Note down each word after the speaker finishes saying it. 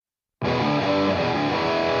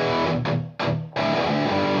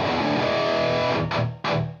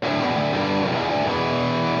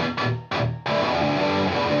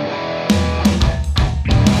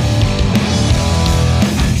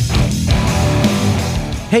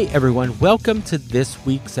Hey everyone, welcome to this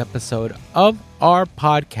week's episode of our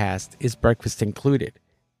podcast, Is Breakfast Included?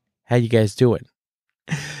 How you guys doing?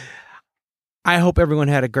 I hope everyone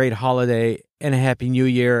had a great holiday and a happy new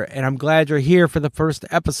year, and I'm glad you're here for the first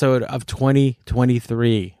episode of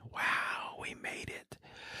 2023. Wow, we made it.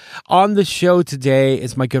 On the show today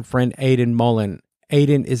is my good friend Aidan Mullen.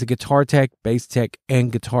 Aidan is a guitar tech, bass tech,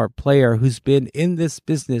 and guitar player who's been in this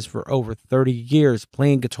business for over 30 years,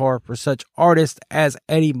 playing guitar for such artists as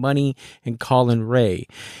Eddie Money and Colin Ray.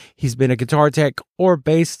 He's been a guitar tech or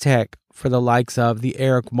bass tech for the likes of the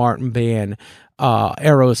Eric Martin Band,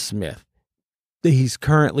 Aerosmith. He's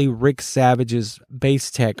currently Rick Savage's bass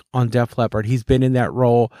tech on Def Leppard. He's been in that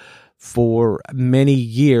role for many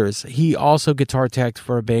years. He also guitar teched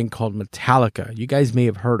for a band called Metallica. You guys may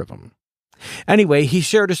have heard of him. Anyway, he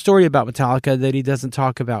shared a story about Metallica that he doesn't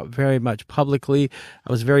talk about very much publicly.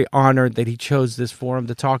 I was very honored that he chose this forum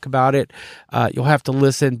to talk about it. You'll have to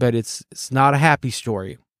listen, but it's not a happy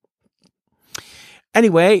story.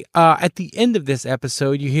 Anyway, at the end of this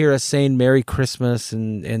episode, you hear us saying Merry Christmas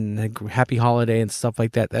and Happy Holiday and stuff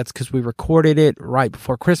like that. That's because we recorded it right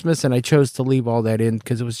before Christmas, and I chose to leave all that in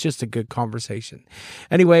because it was just a good conversation.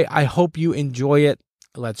 Anyway, I hope you enjoy it.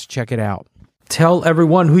 Let's check it out. Tell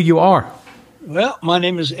everyone who you are. Well, my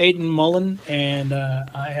name is Aidan Mullen, and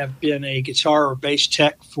I have been a guitar or bass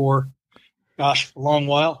tech for, a long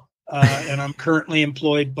while. And I'm currently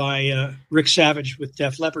employed by Rick Savage with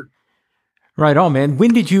Def Leppard. Right on, man.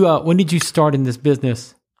 When did you start in this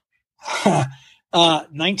business?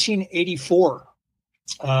 1984.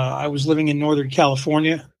 I was living in Northern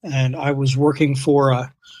California, and I was working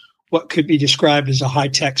for what could be described as a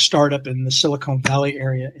high-tech startup in the Silicon Valley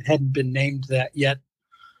area. It hadn't been named that yet.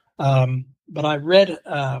 But I read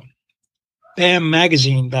BAM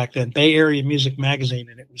magazine back then, Bay Area Music Magazine,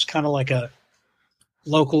 and it was kind of like a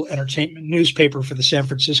local entertainment newspaper for the San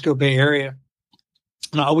Francisco Bay Area.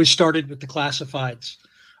 And I always started with the classifieds,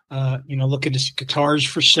 looking to guitars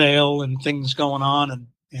for sale and things going on.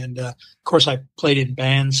 And of course, I played in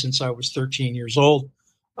bands since I was 13 years old.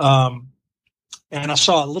 And I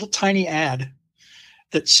saw a little tiny ad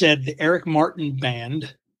that said the Eric Martin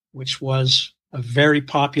Band, which was a very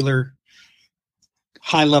popular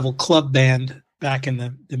high-level club band back in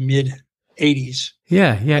the mid 80s.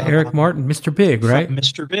 Yeah, Eric Martin, Mr. Big, right?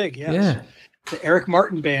 Mr. Big, yes. Yeah. The Eric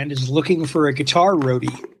Martin Band is looking for a guitar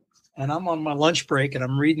roadie. And I'm on my lunch break, and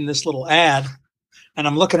I'm reading this little ad, and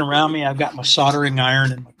I'm looking around me. I've got my soldering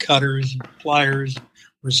iron and my cutters and pliers, and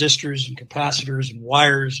resistors and capacitors and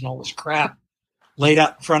wires and all this crap laid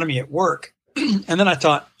out in front of me at work. And then I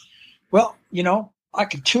thought, well, I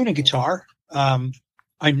could tune a guitar.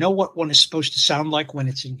 I know what one is supposed to sound like when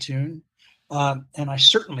it's in tune, and I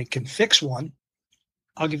certainly can fix one.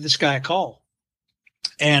 I'll give this guy a call.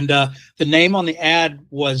 And the name on the ad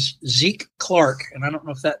was Zeke Clark, and I don't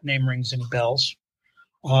know if that name rings any bells.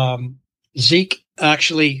 Zeke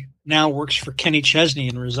actually now works for Kenny Chesney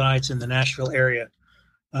and resides in the Nashville area,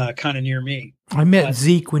 kind of near me. I met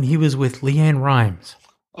Zeke when he was with Leanne Rimes.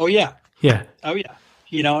 Oh, yeah. Yeah. Oh,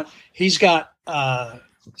 yeah. He's got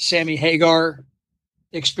Sammy Hagar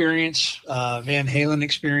experience, Van Halen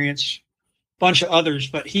experience, bunch of others,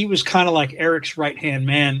 but he was kind of like Eric's right-hand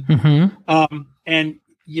man. Mm-hmm. And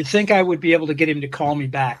you'd think I would be able to get him to call me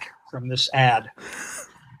back from this ad.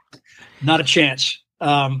 Not a chance.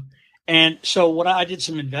 And so I did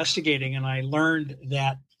some investigating, and I learned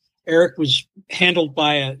that Eric was handled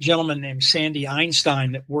by a gentleman named Sandy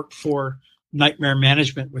Einstein that worked for Nightmare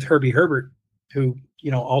Management with Herbie Herbert, who,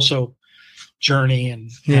 also Journey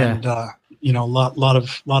and a lot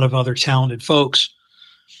of other talented folks.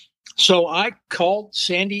 So I called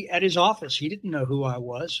Sandy at his office. He didn't know who I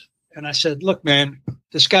was. And I said, look, man,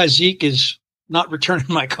 this guy Zeke is not returning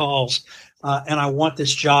my calls. And I want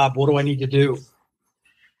this job. What do I need to do?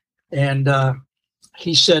 And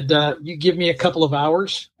he said, you give me a couple of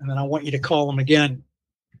hours, and then I want you to call him again.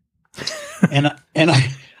 and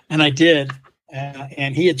I did.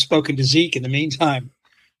 And he had spoken to Zeke in the meantime.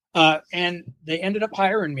 And they ended up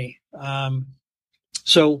hiring me.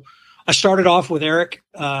 So I started off with Eric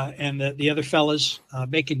and the other fellas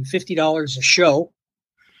making $50 a show,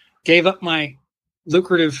 gave up my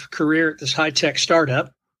lucrative career at this high-tech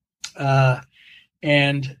startup,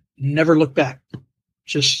 and never looked back.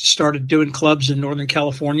 Just started doing clubs in Northern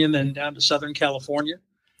California and then down to Southern California.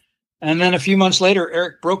 And then a few months later,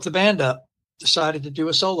 Eric broke the band up, decided to do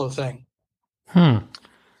a solo thing.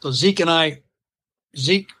 So Zeke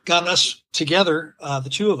got us together, the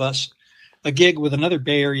two of us, a gig with another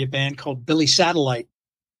Bay Area band called Billy Satellite,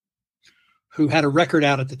 who had a record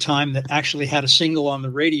out at the time that actually had a single on the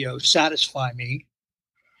radio, Satisfy Me.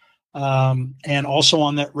 And also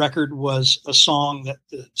on that record was a song that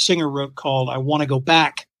the singer wrote called I Want to Go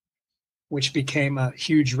Back, which became a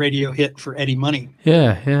huge radio hit for Eddie Money.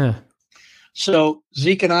 Yeah, yeah. So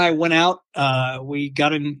Zeke and I went out. We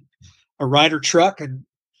got in a Ryder truck and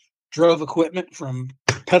drove equipment from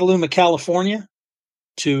Petaluma, California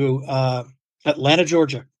to Atlanta,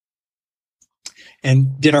 Georgia,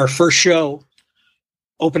 and did our first show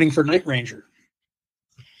opening for Night Ranger.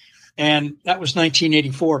 And that was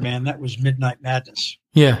 1984, man. That was Midnight Madness.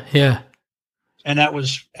 Yeah, yeah. And that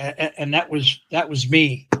was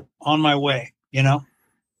me on my way, you know?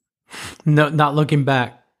 No, not looking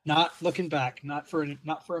back. Not looking back, not for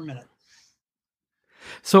a minute.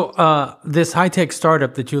 So this high-tech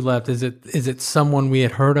startup that you left, is it someone we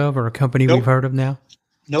had heard of or a company Nope. we've heard of now?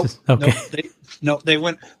 Nope. Okay. Nope. They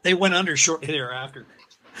went under shortly thereafter.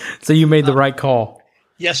 So you made the right call.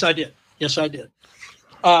 Yes, I did.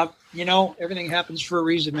 You know, everything happens for a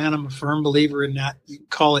reason, man. I'm a firm believer in that. You can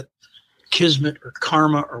call it kismet or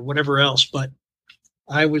karma or whatever else, but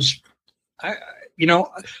you know,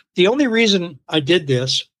 the only reason I did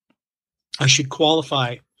this, I should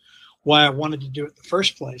qualify why I wanted to do it in the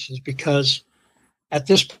first place, is because at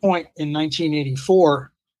this point in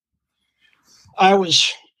 1984, I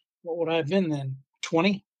was, what would I have been then?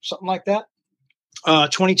 20, something like that.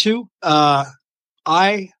 22.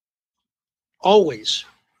 I always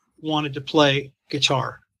wanted to play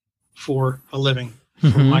guitar for a living,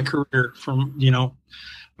 for my career.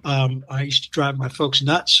 I used to drive my folks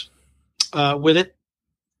nuts with it,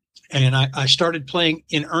 and I started playing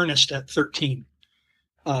in earnest at 13.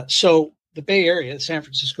 So the Bay Area, the San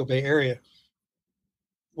Francisco Bay Area,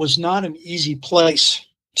 was not an easy place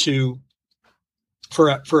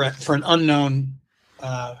for an unknown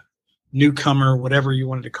newcomer, whatever you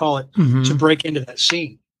wanted to call it, to break into that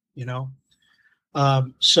scene, you know.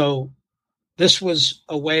 So this was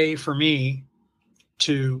a way for me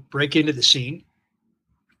to break into the scene,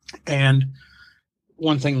 and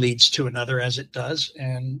one thing leads to another, as it does.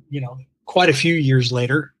 And, you know, quite a few years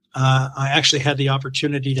later, I actually had the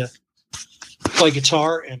opportunity to play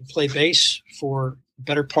guitar and play bass for the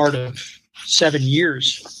better part of 7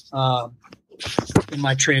 years in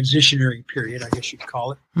my transitionary period, I guess you'd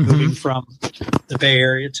call it, moving from the Bay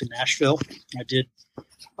Area to Nashville. I did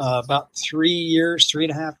about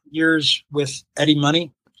 3.5 years with Eddie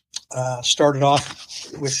Money. Started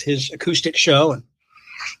off with his acoustic show and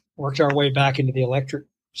worked our way back into the electric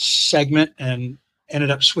segment, and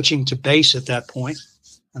ended up switching to bass at that point,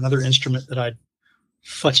 another instrument that I'd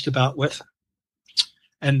futzed about with.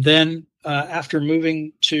 And then after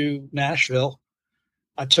moving to Nashville,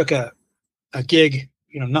 I took a gig,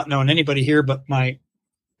 you know, not knowing anybody here, but one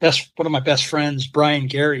of my best friends, Brian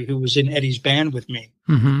Gary, who was in Eddie's band with me,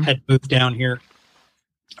 had moved down here.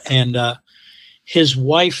 And his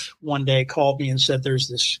wife one day called me and said, there's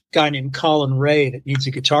this guy named Colin Ray that needs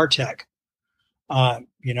a guitar tech.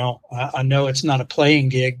 You know, I know it's not a playing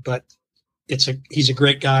gig, but he's a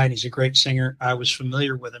great guy and he's a great singer. I was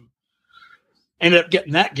familiar with him. Ended up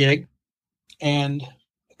getting that gig. And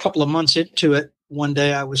a couple of months into it, one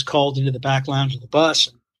day I was called into the back lounge of the bus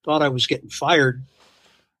and thought I was getting fired.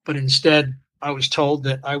 But instead, I was told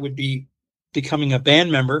that I would be becoming a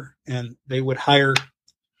band member and they would hire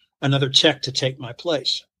another tech to take my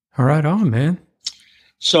place. All right on, man.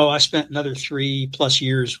 So I spent another 3+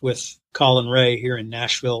 years with Colin Ray here in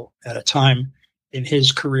Nashville at a time in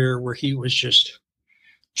his career where he was just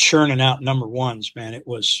churning out number ones, man. It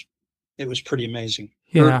was pretty amazing.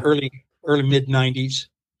 Yeah. Early mid 90s.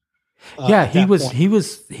 Yeah, he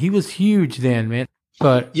was huge then, man.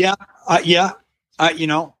 But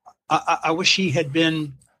I wish he had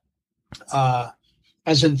been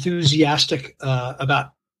as enthusiastic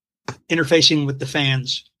about interfacing with the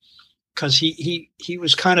fans, because he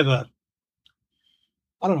was kind of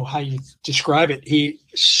I don't know how you describe it. He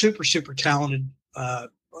super talented,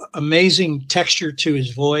 amazing texture to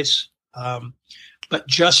his voice, but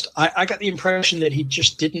just I got the impression that he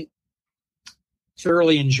just didn't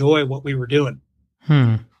thoroughly enjoy what we were doing.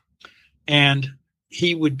 And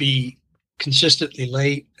he would be consistently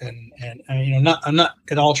late, and you know, I'm not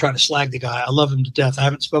at all trying to slag the guy. I love him to death. I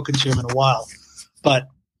haven't spoken to him in a while, but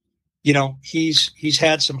you know, he's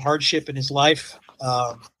had some hardship in his life,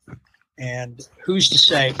 and who's to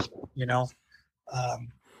say, you know,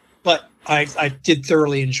 but I did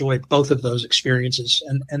thoroughly enjoy both of those experiences,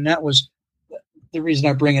 and that was the reason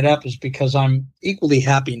I bring it up, is because I'm equally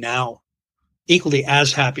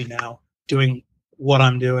as happy now doing what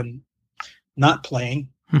I'm doing, not playing,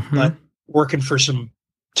 but working for some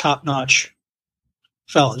top-notch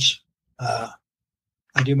fellas. I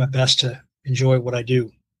do my best to enjoy what I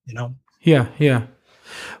do, you know? Yeah.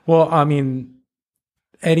 Well, I mean,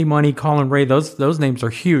 Eddie Money, Colin Ray, those names are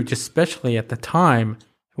huge, especially at the time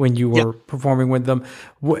when you were performing with them.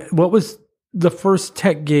 What was the first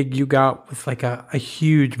tech gig you got with like a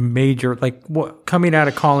huge major, like what coming out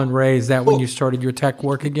of Colin Ray? Is that when you started your tech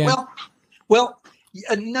work again? Well,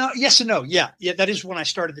 no, yes and no. Yeah. That is when I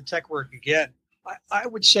started the tech work again. I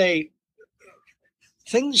would say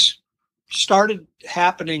things started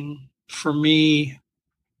happening for me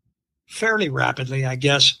fairly rapidly, I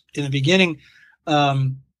guess. In the beginning,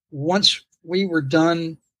 once we were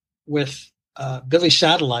done with Billy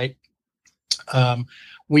Satellite,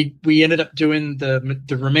 we ended up doing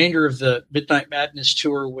the remainder of the Midnight Madness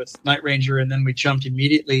tour with Night Ranger, and then we jumped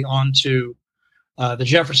immediately onto the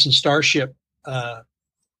Jefferson Starship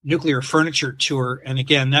Nuclear Furniture tour. And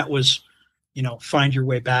again, that was, Find Your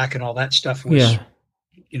Way Back and all that stuff was,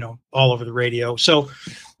 all over the radio. So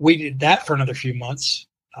we did that for another few months,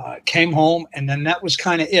 came home, and then that was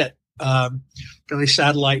kind of it. Billy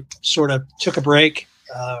Satellite sort of took a break.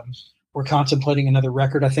 We're contemplating another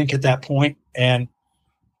record, I think, at that point. And,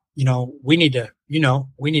 we need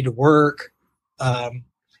to work.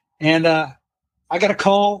 And I got a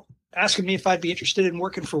call asking me if I'd be interested in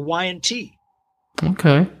working for Y&T.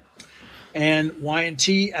 Okay. And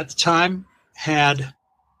Y&T at the time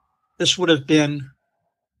this would have been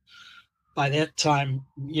by that time,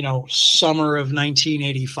 summer of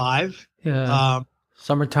 1985. Yeah.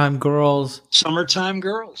 Summertime Girls. Summertime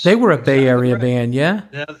Girls. They were a Bay Area band, yeah?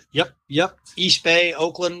 Yep. East Bay,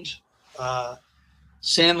 Oakland,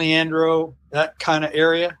 San Leandro, that kind of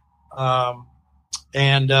area.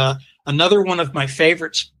 And another one of my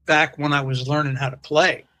favorites back when I was learning how to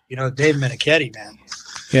play, Dave Menichetti, man.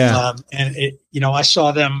 Yeah. And I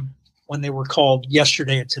saw them when they were called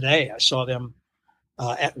Yesterday and Today. I saw them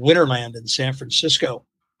at Winterland in San Francisco.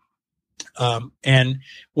 And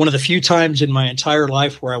one of the few times in my entire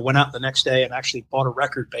life where I went out the next day and actually bought a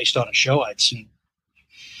record based on a show I'd seen.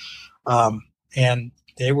 And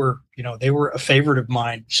they were a favorite of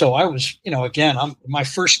mine. So I was, again, my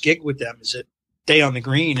first gig with them is at Day on the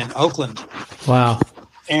Green in Oakland. Wow.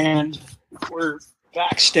 And we're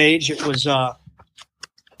backstage. It was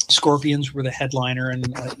Scorpions were the headliner, and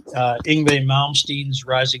Yngwie Malmsteen's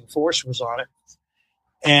Rising Force was on it.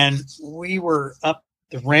 And we were up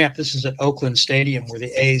the ramp. This is at Oakland Stadium where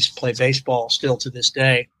the A's play baseball still to this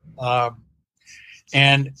day.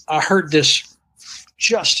 And I heard this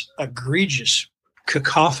just egregious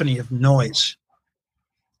cacophony of noise.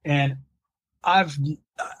 And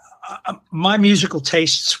my musical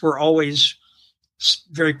tastes were always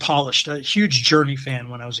very polished. A huge Journey fan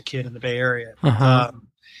when I was a kid in the Bay Area. Uh-huh.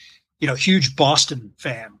 Huge Boston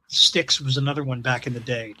fan. Styx was another one back in the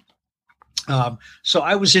day. So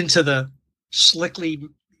I was into the slickly,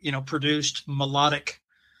 produced melodic,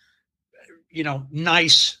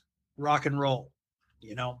 nice rock and roll,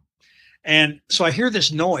 and so I hear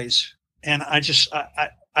this noise, and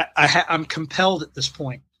I'm compelled at this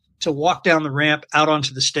point to walk down the ramp out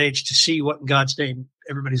onto the stage to see what in God's name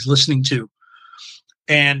everybody's listening to.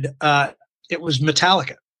 And it was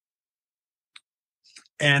Metallica.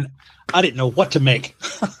 And I didn't know what to make.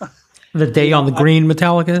 The Day on the Green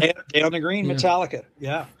Metallica? Day on the Green Metallica,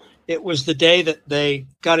 yeah. It was the day that they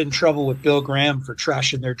got in trouble with Bill Graham for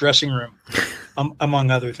trashing their dressing room,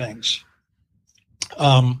 among other things.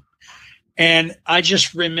 And I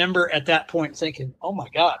just remember at that point thinking, oh, my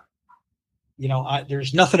God,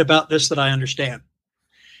 there's nothing about this that I understand.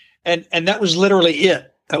 And that was literally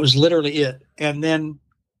it. And then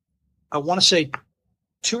I want to say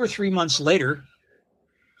 2 or 3 months later,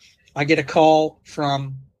 I get a call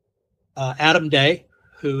from Adam Day,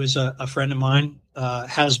 who is a friend of mine,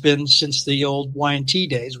 has been since the old Y&T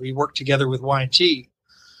days. We worked together with Y&T.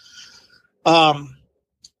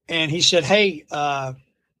 And he said, hey,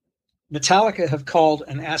 Metallica have called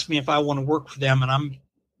and asked me if I want to work for them. And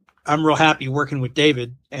I'm real happy working with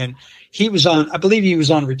David. And I believe he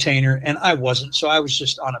was on retainer, and I wasn't. So I was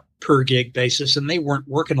just on a per gig basis, and they weren't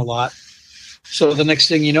working a lot. So the next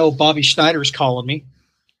thing you know, Bobby Schneider's calling me,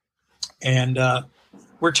 and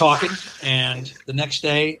we're talking. And the next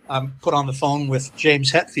day I'm put on the phone with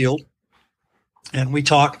James Hetfield, and we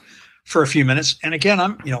talk for a few minutes. And again,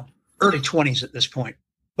 I'm, early 20s at this point,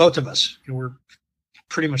 both of us. We're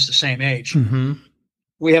pretty much the same age. Mm-hmm.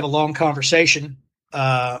 We have a long conversation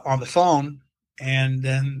on the phone. And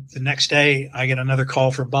then the next day I get another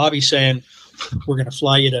call from Bobby saying, we're going to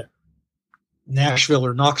fly you to Nashville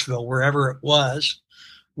or Knoxville, wherever it was.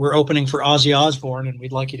 We're opening for Ozzy Osbourne, and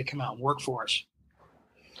we'd like you to come out and work for us.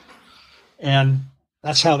 And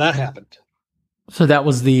that's how that happened. So that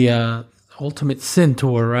was the Ultimate Sin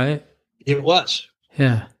tour, right? It was.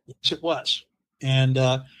 Yeah. Yes, it was. and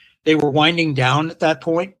they were winding down at that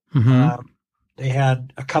point. Mm-hmm. They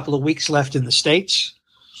had a couple of weeks left in the States,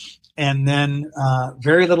 and then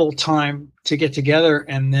very little time to get together.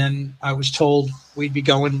 And then I was told we'd be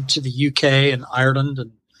going to the UK and Ireland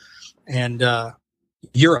and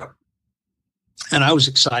Europe. And I was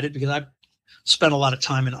excited because I spent a lot of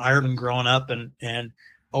time in Ireland growing up and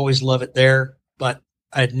always love it there. But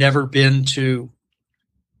I had never been to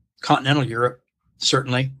continental Europe,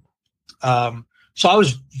 certainly. So I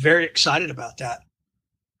was very excited about that.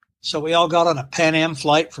 So we all got on a Pan Am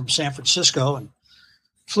flight from San Francisco and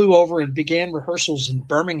flew over and began rehearsals in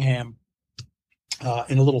Birmingham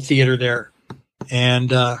in a little theater there, and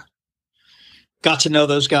got to know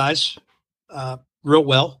those guys real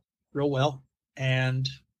well, and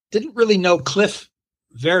didn't really know Cliff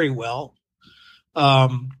very well.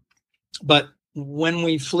 But when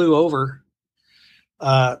we flew over,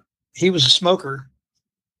 he was a smoker,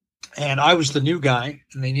 and I was the new guy,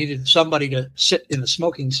 and they needed somebody to sit in the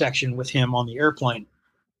smoking section with him on the airplane.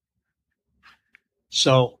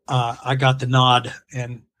 So I got the nod.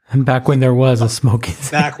 And back when there was a smoking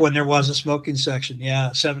section. Back when there was a smoking section,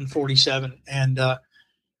 yeah, 747. And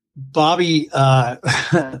Bobby,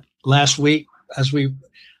 last week,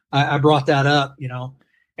 I brought that up,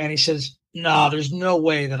 and he says, "No, there's no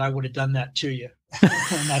way that I would have done that to you."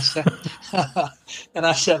 And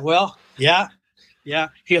I said, "Well, yeah."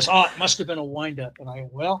 He goes, "Oh, it must have been a wind-up." And I go,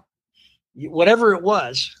 "Well, whatever it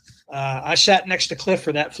was, I sat next to Cliff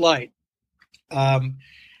for that flight,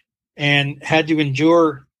 and had to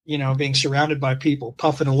endure, being surrounded by people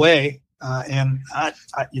puffing away. And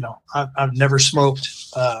I've never smoked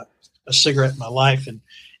a cigarette in my life, and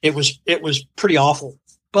it was pretty awful.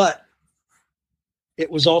 But it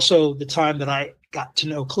was also the time that I got to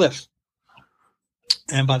know Cliff.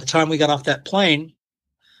 And by the time we got off that plane,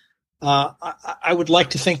 I would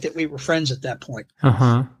like to think that we were friends at that point,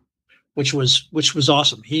 which was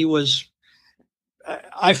awesome.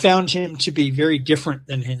 I found him to be very different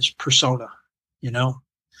than his persona,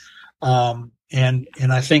 and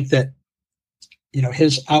I think that,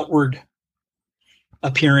 his outward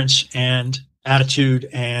appearance and attitude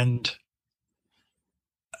and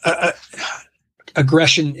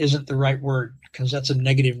aggression isn't the right word, because that's a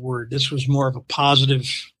negative word. This was more of a positive,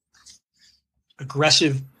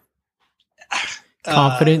 aggressive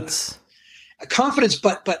confidence,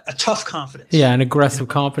 but a tough confidence. Yeah, an aggressive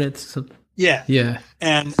confidence. Yeah.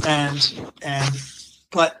 And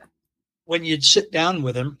but when you'd sit down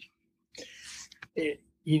with him,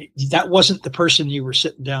 that wasn't the person you were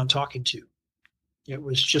sitting down talking to. It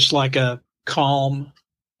was just like a calm,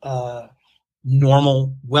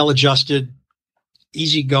 normal, well-adjusted,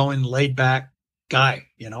 easygoing, laid-back guy,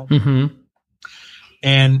 Mm-hmm.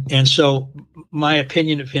 And so my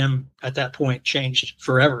opinion of him at that point changed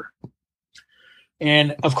forever.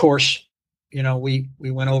 And of course, we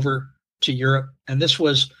went over to Europe, and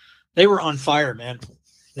they were on fire, man.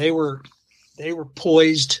 They were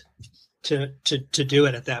poised to do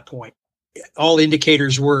it at that point. All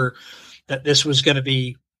indicators were that this was going to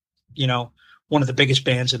be, one of the biggest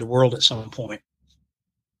bands in the world at some point.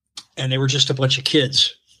 And they were just a bunch of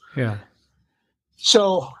kids. Yeah.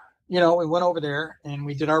 So, we went over there and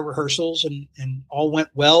we did our rehearsals, and all went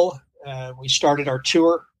well. We started our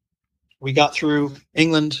tour. We got through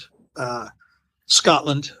England,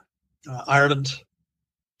 Scotland, Ireland,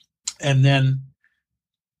 and then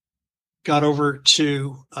got over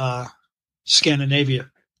to Scandinavia.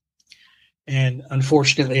 And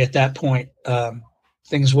unfortunately, at that point,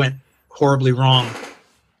 things went horribly wrong.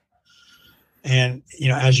 And,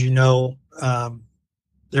 as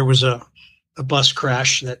there was a bus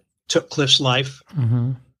crash that took Cliff's life.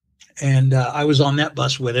 Mm-hmm. And I was on that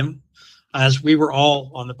bus with him, as we were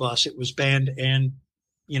all on the bus. It was band and,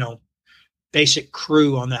 basic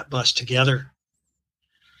crew on that bus together.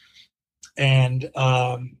 And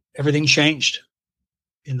everything changed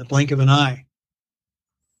in the blink of an eye.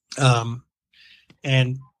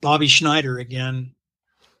 And Bobby Schneider, again,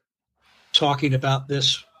 talking about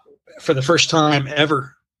this for the first time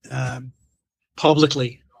ever,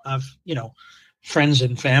 publicly. Friends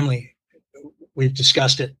and family, we've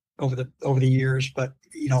discussed it over the years, but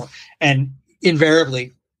and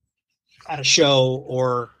invariably at a show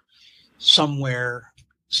or somewhere,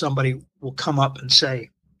 somebody will come up and say,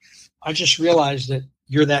 "I just realized that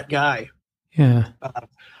you're that guy." Yeah.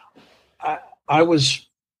 I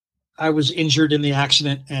was injured in the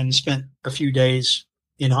accident and spent a few days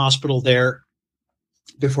in hospital there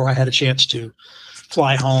before I had a chance to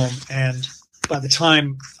fly home. And by the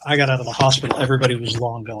time I got out of the hospital, everybody was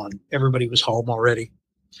long gone. Everybody was home already.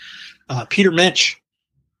 Peter Mensch,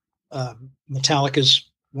 Metallica's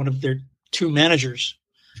one of their two managers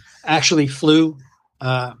actually flew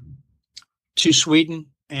to Sweden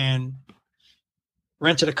and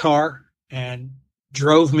rented a car and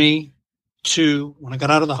drove me to, when I got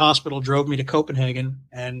out of the hospital, drove me to Copenhagen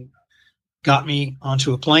and got me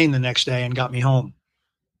onto a plane the next day and got me home.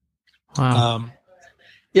 Wow.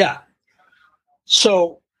 Yeah.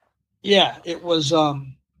 So, yeah, it was a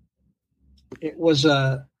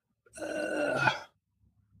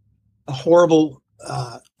horrible,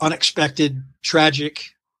 unexpected, tragic,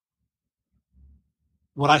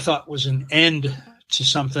 what I thought was an end to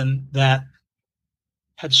something that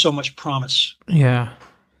had so much promise. Yeah.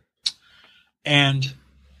 And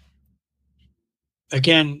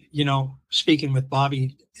again, you know, speaking with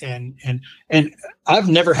Bobby and I've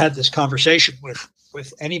never had this conversation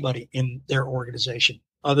with anybody in their organization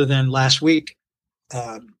other than last week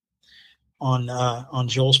on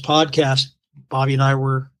Joel's podcast. Bobby and I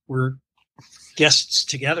were guests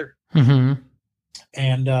together, Mm-hmm.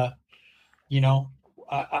 and you know,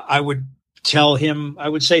 I would tell him, I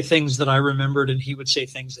would say things that I remembered, and he would say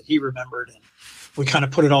things that he remembered, and we kind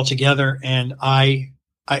of put it all together. And I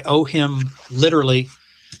owe him literally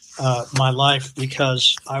my life,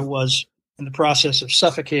 because I was in the process of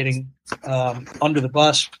suffocating under the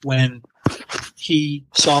bus when he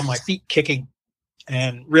saw my feet kicking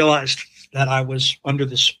and realized that I was under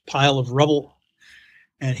this pile of rubble,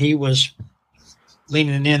 and he was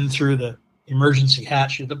leaning in through the emergency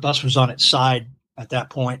hatch. The bus was on its side at that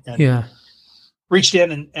point, and reached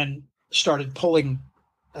in and started pulling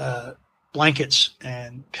blankets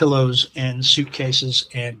and pillows and suitcases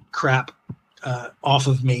and crap off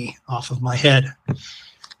of me, off of my head.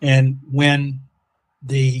 And when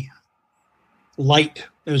the light,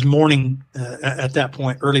 it was morning at that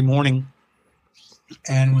point, early morning,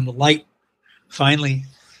 and when the light finally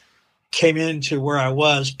came into where I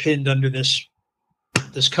was pinned under this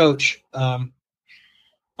coach, I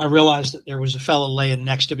realized that there was a fellow laying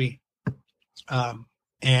next to me,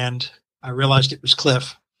 and I realized it was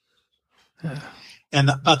Cliff. And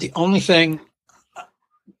about the only thing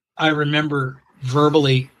I remember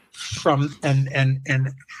verbally from and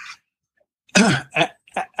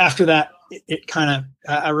after that, it kind of,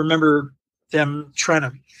 I remember them trying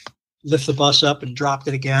to lift the bus up and dropped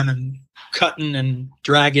it again, and cutting and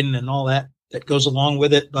dragging and all that goes along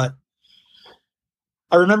with it. But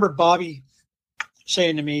I remember Bobby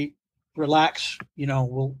saying to me, "Relax, you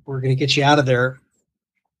know, we're going to get you out of there."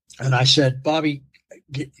 And I said, "Bobby,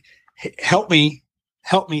 help me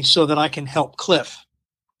so that I can help Cliff."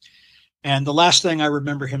 And the last thing I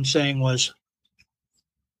remember him saying was,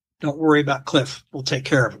 "Don't worry about Cliff. We'll take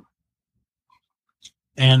care of him."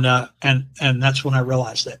 And that's when I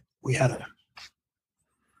realized that we had a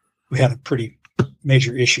pretty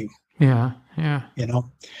major issue. Yeah. You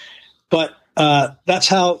know, but that's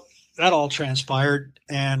how that all transpired.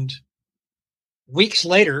 And weeks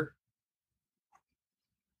later,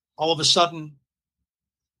 all of a sudden,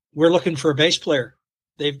 we're looking for a bass player.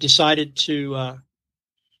 They've decided to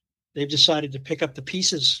pick up the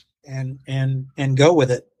pieces and go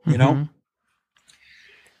with it, you know. Mm-hmm.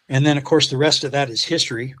 And then, of course, the rest of that is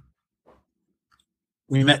history.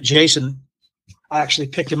 We met Jason. I actually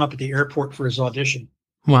picked him up at the airport for his audition.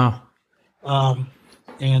 Wow. So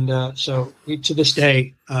to this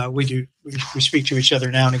day, we speak to each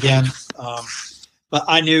other now and again. But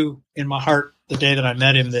I knew in my heart the day that I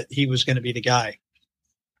met him that he was going to be the guy.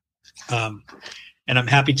 And I'm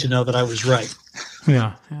happy to know that I was right.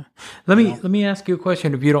 Yeah. Let me ask you a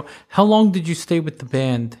question. If you don't, how long did you stay with the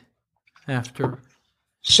band after?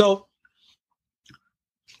 So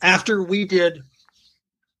after we did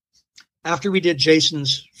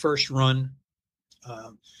Jason's first run,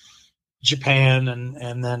 Japan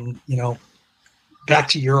and then, you know, back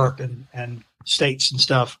to Europe and States and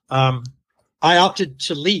stuff, I opted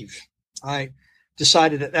to leave. I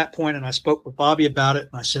decided at that point, and I spoke with Bobby about it,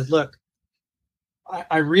 and I said, "Look,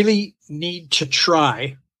 I really need to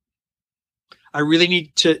try. I really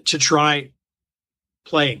need to try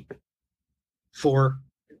playing for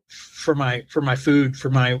my food,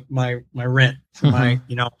 for my rent, for Mm-hmm. my,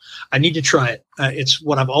 you know, I need to try it. It's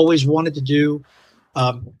what I've always wanted to do.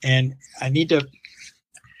 And I need to,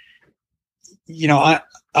 you know,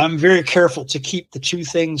 I'm very careful to keep the two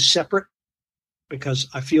things separate because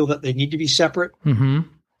I feel that they need to be separate."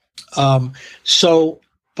 Mm-hmm. So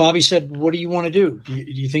Bobby said, "What do you want to do? Do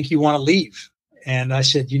you think you want to leave?" And I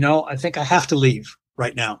said, "You know, I think I have to leave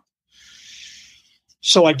right now."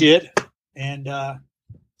 So I did. And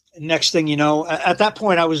next thing you know, at that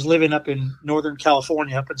point, I was living up in Northern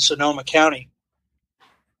California, up in Sonoma County.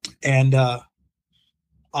 And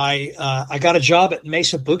I got a job at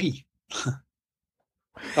Mesa Boogie.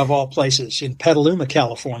 of all places, in Petaluma,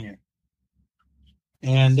 California.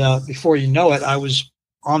 And before you know it, I was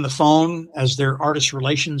on the phone as their artist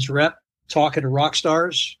relations rep, talking to rock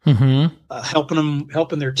stars,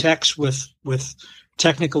 helping their techs with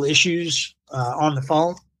technical issues on the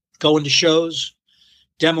phone, going to shows,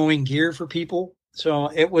 demoing gear for people. So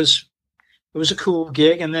it was a cool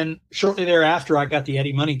gig. And then shortly thereafter, I got the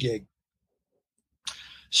Eddie Money gig.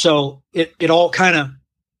 So it all kind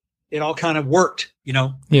of worked,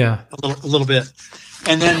 Yeah. a little bit.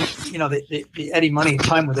 And then, the Eddie Money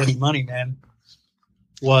time with Eddie Money, man,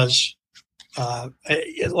 was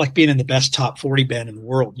like being in the best top 40 band in the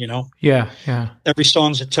world, Yeah. Yeah. Every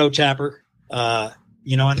song's a toe tapper, and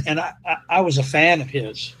I was a fan of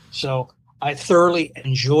his. So I thoroughly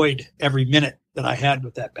enjoyed every minute that I had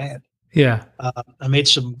with that band. Yeah. I made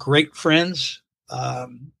some great friends,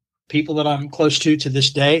 people that I'm close to this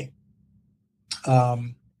day,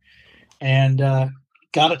 and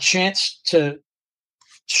got a chance to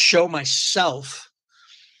show myself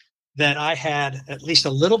that I had at least a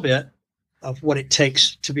little bit of what it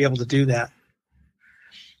takes to be able to do that.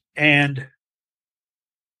 And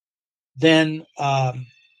then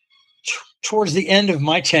towards the end of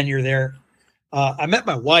my tenure there, I met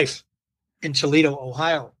my wife in Toledo,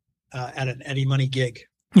 Ohio, at an Eddie Money gig.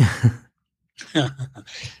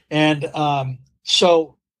 And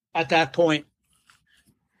so at that point,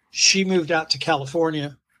 she moved out to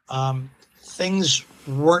California. Things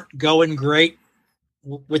weren't going great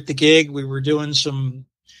with the gig. We were doing some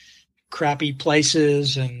crappy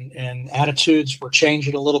places, and attitudes were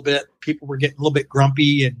changing a little bit. People were getting a little bit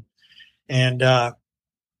grumpy, and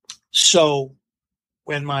so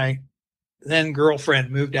when my then girlfriend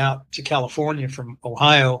moved out to California from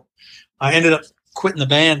Ohio, I ended up quitting the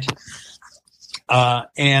band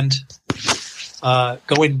and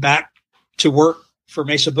going back to work for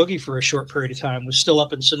Mesa Boogie for a short period of time. Was still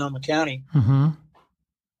up in Sonoma County.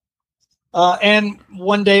 And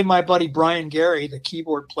one day my buddy Brian Gary, the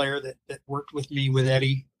keyboard player that worked with me with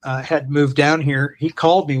Eddie, had moved down here. He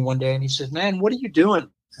called me one day and he said, "Man, what are you doing?"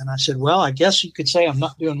 And I said, "Well, I guess you could say I'm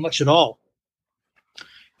not doing much at all."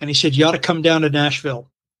 And he said, "You ought to come down to Nashville.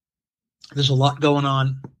 There's a lot going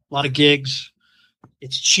on, a lot of gigs.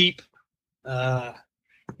 It's cheap."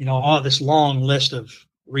 All this long list of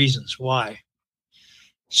reasons why.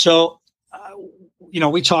 So,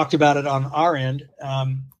 we talked about it on our end.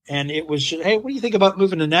 And it was, "Hey, what do you think about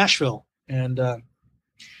moving to Nashville?" And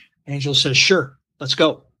Angel says, "Sure, let's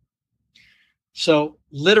go." So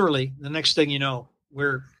literally the next thing you know,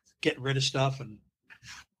 we're getting rid of stuff and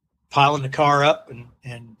piling the car up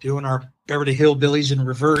and doing our Beverly Hillbillies in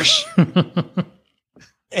reverse.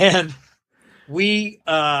 And we,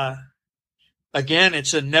 again,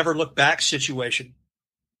 it's a never look back situation.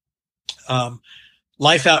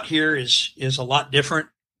 Life out here is a lot different.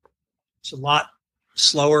 It's a lot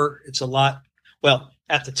slower. It's a lot, well,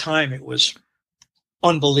 at the time it was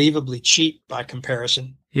unbelievably cheap by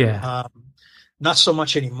comparison. Yeah. Not so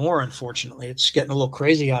much anymore, unfortunately. It's getting a little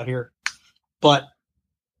crazy out here, but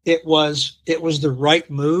it was the right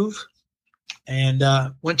move. And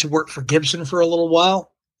went to work for Gibson for a little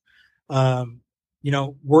while,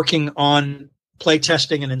 working on play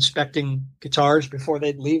testing and inspecting guitars before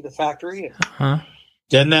they'd leave the factory.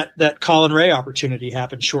 Then that Colin Ray opportunity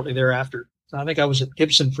happened shortly thereafter. So I think I was at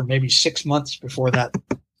Gibson for maybe 6 months before that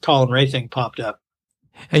Colin Ray thing popped up.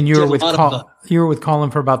 And you were with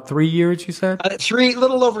Colin for about 3 years, you said?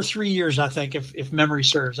 Little over 3 years, I think, if memory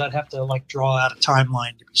serves. I'd have to draw out a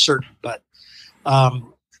timeline to be certain. But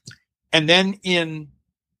and then in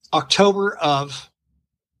October of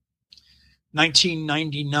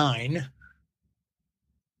 1999,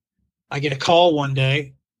 I get a call one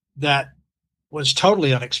day that was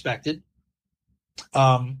totally unexpected.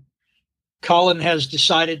 Colin has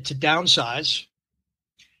decided to downsize,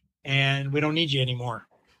 and we don't need you anymore.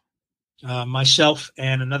 Myself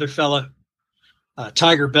and another fella,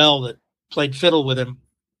 Tiger Bell, that played fiddle with him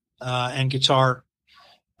and guitar,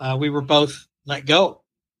 we were both let go.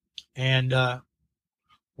 And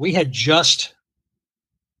we had just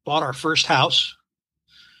bought our first house.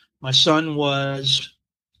 My son was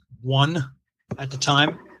 1 at the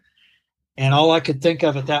time. And all I could think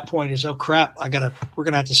of at that point is, oh crap, we're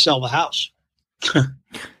going to have to sell the house.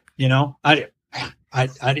 I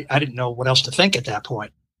didn't know what else to think at that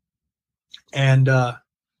point. And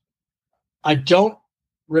I don't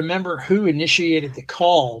remember who initiated the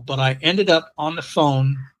call, but I ended up on the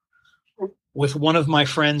phone with one of my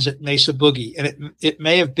friends at Mesa Boogie. And it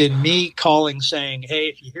may have been me calling saying, "Hey,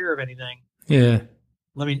 if you hear of anything,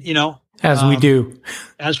 let me, as we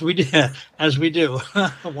do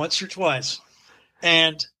once or twice."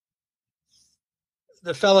 And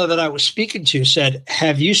the fellow that I was speaking to said,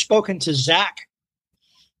 "Have you spoken to Zach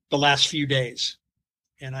the last few days?"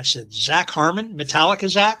 And I said, "Zach Harmon, Metallica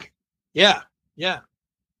Zach? Yeah, yeah.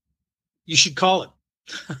 You should call him."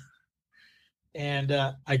 And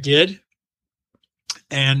I did.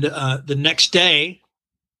 And the next day,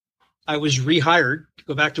 I was rehired to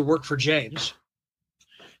go back to work for James.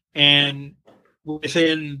 And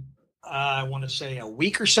within, I want to say, a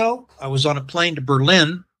week or so, I was on a plane to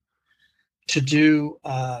Berlin to do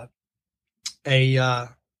a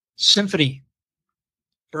symphony,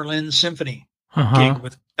 Berlin Symphony gig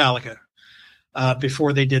with Metallica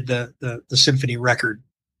before they did the symphony record.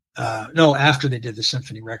 No, after they did the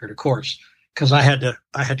symphony record, of course, because I had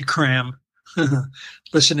to cram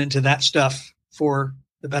listening to that stuff for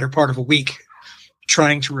the better part of a week,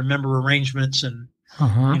 trying to remember arrangements and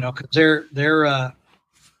because they're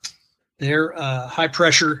high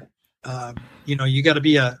pressure. You got to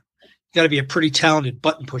be a pretty talented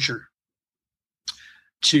button pusher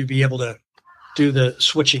to be able to do the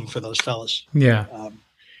switching for those fellas. Yeah.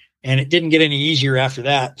 And it didn't get any easier after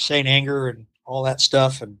that. Saint Anger and all that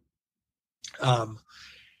stuff. And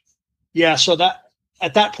so that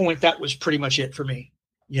at that point, that was pretty much it for me.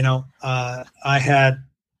 I had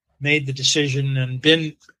made the decision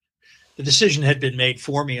the decision had been made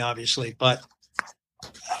for me, obviously, but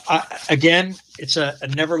again, it's a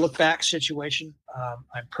never look back situation.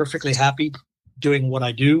 I'm perfectly happy doing what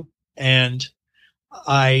I do. And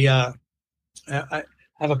I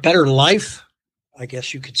have a better life, I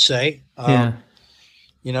guess you could say. I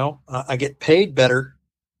get paid better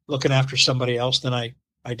looking after somebody else than I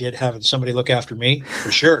did having somebody look after me,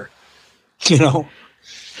 for sure.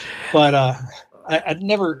 But I'd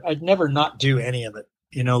never not do any of it.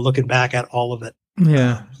 Looking back at all of it.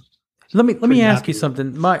 Yeah. Let me ask you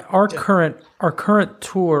something. Our current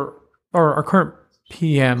tour, or our current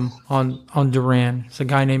PM on Duran is a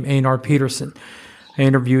guy named Einar Peterson. I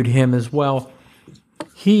interviewed him as well.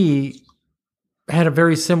 He had a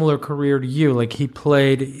very similar career to you. Like he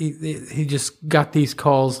just got these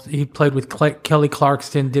calls. He played with Kelly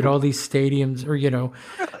Clarkson, did all these stadiums or,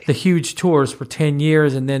 the huge tours for 10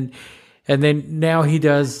 years. And then now he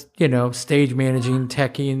does, stage managing,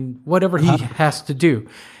 teching, whatever he has to do.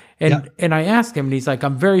 And I asked him and he's like,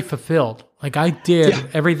 I'm very fulfilled. Like I did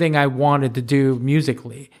everything I wanted to do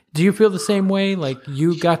musically. Do you feel the same way? Like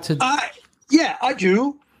you got to... Yeah, I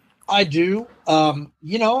do. I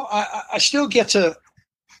still get to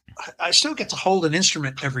hold an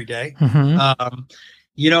instrument every day. Mm-hmm.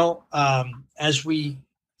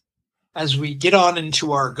 As we get on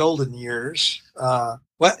into our golden years,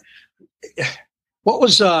 what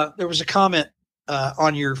was there was a comment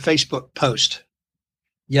on your Facebook post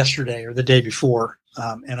yesterday or the day before,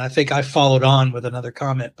 and I think I followed on with another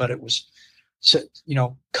comment, but it was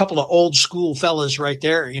couple of old school fellas right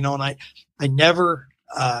there, and I never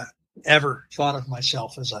ever thought of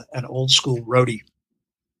myself as an old school roadie,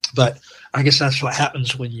 but I guess that's what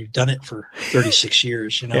happens when you've done it for 36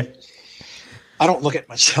 years. Yeah. I don't look at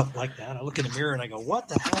myself like that. I look in the mirror and I go, what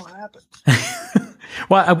the hell happened?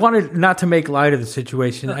 Well, I wanted not to make light of the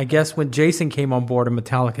situation. I guess when Jason came on board in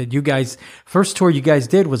Metallica, you guys, first tour you guys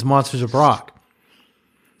did was Monsters of Rock.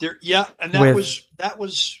 And that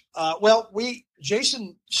was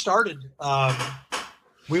Jason started,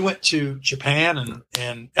 we went to Japan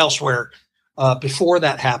and elsewhere before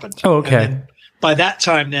that happened. Oh, okay. And by that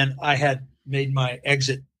time, then I had made my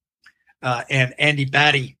exit, and Andy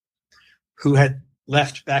Batty, who had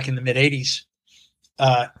left back in the mid '80s,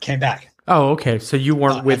 came back. Oh, okay. So you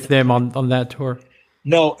weren't with them on that tour?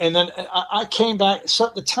 No, and then I came back.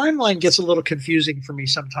 So the timeline gets a little confusing for me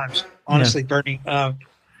sometimes, honestly, Bernie.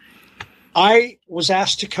 I was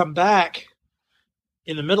asked to come back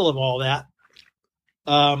in the middle of all that.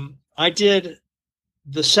 I did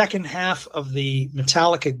the second half of the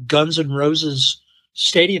Metallica Guns N' Roses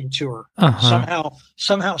stadium tour.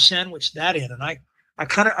 Somehow sandwiched that in, and I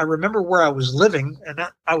remember where I was living, and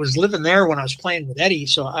I was living there when I was playing with Eddie.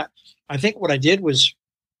 So I think what I did was,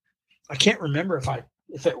 I can't remember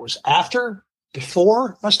if it was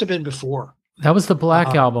before, must have been before. That was the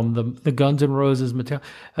Black Album, the Guns N' Roses Metallica.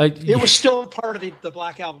 It was still part of the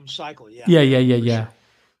Black Album cycle. Yeah. Yeah.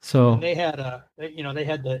 So and they had they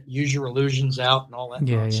had the Use Your Illusions out and all that.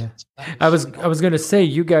 Nonsense. I was going to say,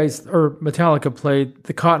 you guys, or Metallica, played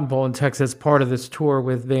the Cotton Bowl in Texas, part of this tour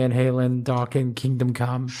with Van Halen, Dokken, Kingdom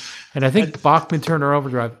Come, and I think Bachman Turner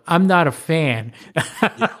Overdrive. I'm not a fan.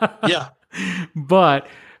 Yeah. But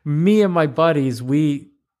me and my buddies, we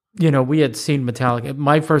had seen Metallica.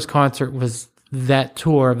 My first concert was that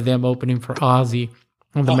tour of them opening for Ozzy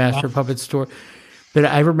on the Master of Puppets tour. But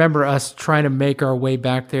I remember us trying to make our way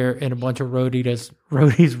back there and a bunch of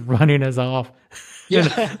roadies running us off.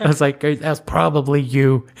 Yeah. I was like, that's probably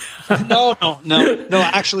you. No.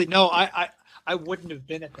 Actually, no. I wouldn't have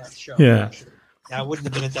been at that show. Yeah. Actually. Yeah, I wouldn't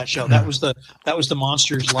have been at that show. That was the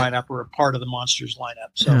Monsters lineup, or a part of the Monsters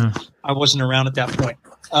lineup. So I wasn't around at that point.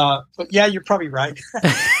 But yeah, you're probably right.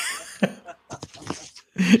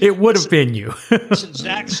 It would have been you. Listen,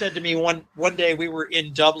 Zach said to me one day, we were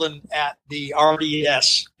in Dublin at the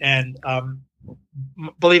RDS, and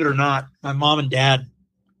believe it or not, my mom and dad.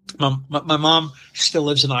 My mom still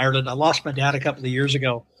lives in Ireland. I lost my dad a couple of years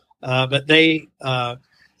ago, but they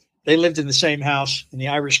lived in the same house in the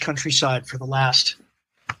Irish countryside for the last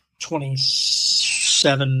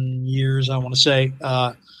 27 years, I want to say.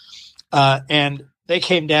 And they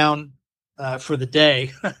came down for the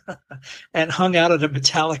day and hung out at a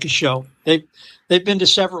Metallica show. They've been to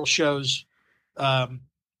several shows that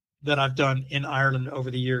I've done in Ireland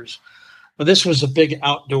over the years. But this was a big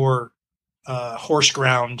outdoor horse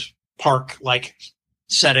ground park like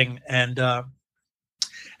setting, and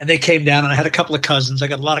they came down, and I had a couple of cousins. I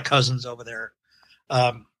got a lot of cousins over there.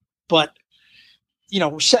 But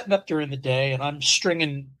we're setting up during the day, and I'm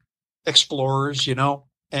stringing Explorers,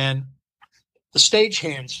 and the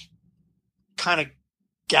stagehands kind of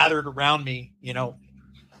gathered around me,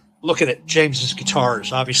 looking at James's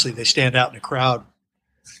guitars. Obviously they stand out in the crowd,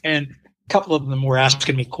 and a couple of them were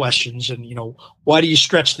asking me questions, and why do you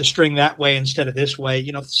stretch the string that way instead of this way,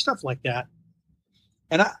 stuff like that.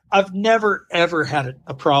 And I've never ever had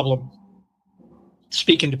a problem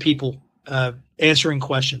speaking to people, answering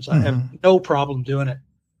questions. I have no problem doing it.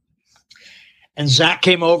 And Zach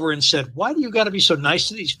came over and said, "Why do you got to be so nice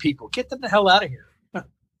to these people? Get them the hell out of here."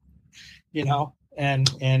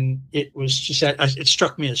 And it was just, it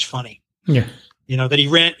struck me as funny. Yeah.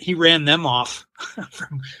 That he ran them off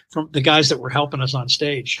from the guys that were helping us on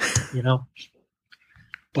stage,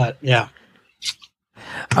 But yeah.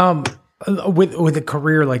 With a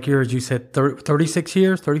career like yours, you said 36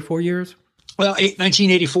 years, 34 years? Well,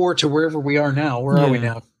 1984 to wherever we are now. Where are we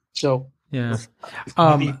now? So yeah.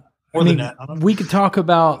 More than that. We could talk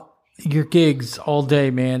about your gigs all day,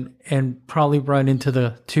 man, and probably run into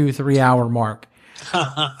the 2-3 hour mark.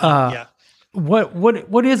 Yeah.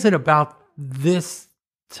 What is it about this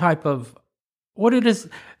type of, what it is?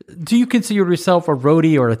 Do you consider yourself a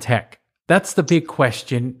roadie or a tech? That's the big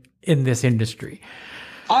question in this industry.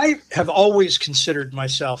 I have always considered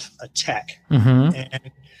myself a tech, mm-hmm.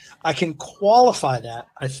 and I can qualify that,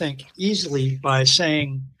 I think, easily by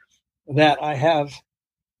saying that I have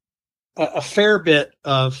a fair bit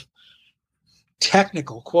of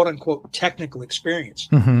technical, quote unquote, technical experience.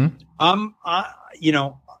 Mm-hmm.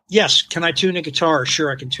 Yes. Can I tune a guitar?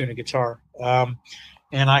 Sure, I can tune a guitar.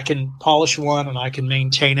 And I can polish one, and I can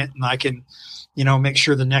maintain it, and I can, make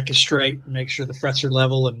sure the neck is straight, and make sure the frets are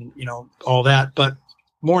level, and, all that. But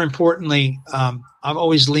more importantly, I've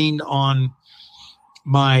always leaned on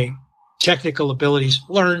my technical abilities,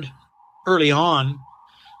 learned early on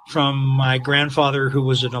from my grandfather, who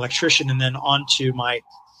was an electrician, and then on to my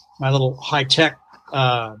little high tech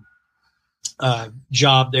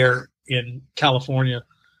job there in California,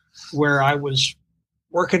 where I was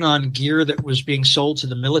working on gear that was being sold to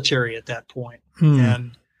the military at that point.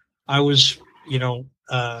 And I was,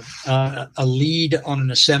 a lead on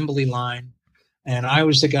an assembly line, and I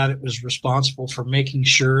was the guy that was responsible for making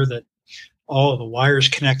sure that all of the wires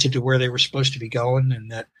connected to where they were supposed to be going,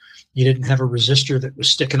 and that you didn't have a resistor that was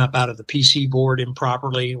sticking up out of the PC board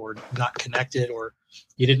improperly or not connected, or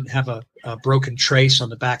you didn't have a broken trace on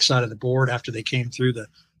the backside of the board after they came through the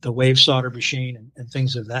wave solder machine and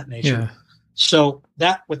things of that nature. Yeah. So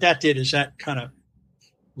what that did is that kind of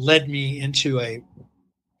led me into a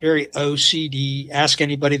very OCD. Ask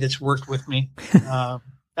anybody that's worked with me.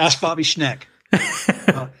 Ask Bobby Schneck.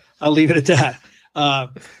 I'll leave it at that.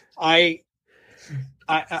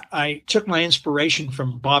 I took my inspiration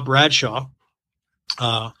from Bob Bradshaw,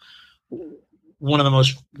 one of the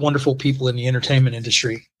most wonderful people in the entertainment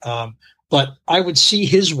industry. But I would see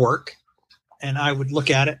his work, and I would look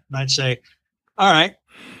at it, and I'd say, all right,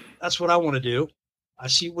 that's what I want to do. I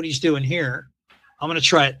see what he's doing here. I'm going to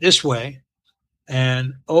try it this way.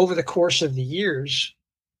 And over the course of the years,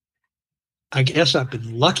 I guess I've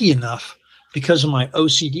been lucky enough, because of my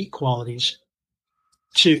OCD qualities,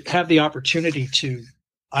 to have the opportunity to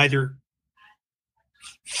either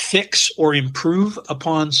fix or improve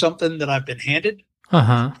upon something that I've been handed,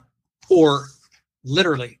 or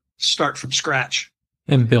literally start from scratch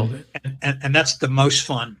and build it. And that's the most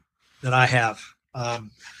fun that I have.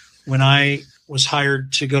 When I was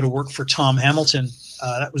hired to go to work for Tom Hamilton,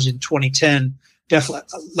 that was in 2010, Def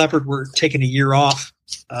Leppard were taking a year off,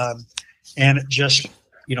 and it just,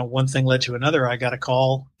 one thing led to another. I got a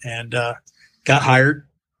call and got hired.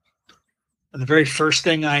 And the very first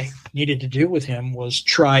thing I needed to do with him was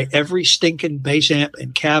try every stinking bass amp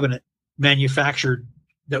and cabinet manufactured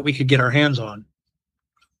that we could get our hands on.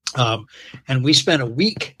 And we spent a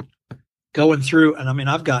week going through, and I mean,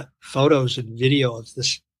 I've got photos and video of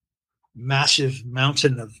this massive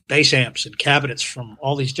mountain of bass amps and cabinets from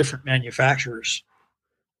all these different manufacturers.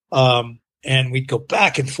 And we'd go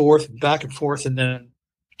back and forth, and then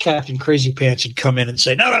Captain Crazy Pants would come in and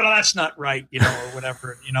say, no, that's not right, or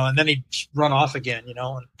whatever, and then he'd run off again, and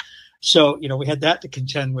so, we had that to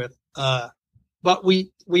contend with. But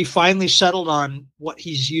we finally settled on what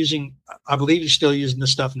he's using. I believe he's still using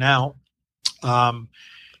this stuff now.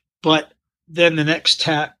 But then the next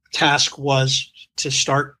task was to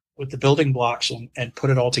start with the building blocks and put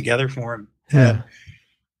it all together for him. Yeah. And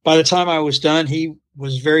by the time I was done, he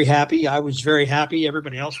was very happy. I was very happy.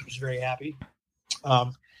 Everybody else was very happy.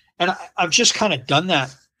 And I've just kind of done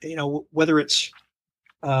that, whether it's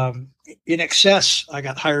In Excess. I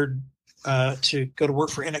got hired to go to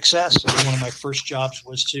work for In Excess. And one of my first jobs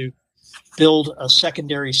was to build a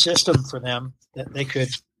secondary system for them that they could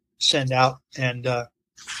send out, and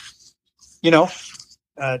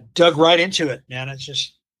dug right into it, man. It's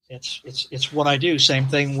just it's what I do. Same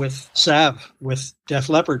thing with Sav, with Def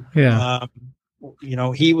Leppard. Yeah.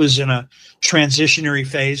 He was in a transitionary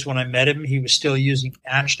phase when I met him. He was still using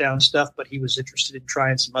Ashdown stuff, but he was interested in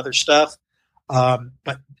trying some other stuff,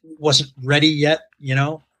 but wasn't ready yet,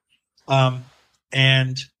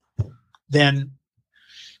 and then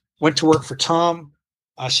went to work for Tom.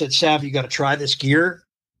 I said, Sav, you got to try this gear.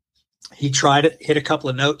 He tried it, hit a couple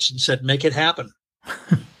of notes, and said, make it happen.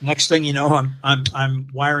 Next thing you know, I'm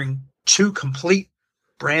wiring 2 complete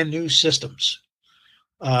brand new systems.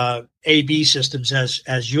 AB systems,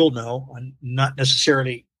 as you'll know, and not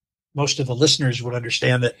necessarily most of the listeners would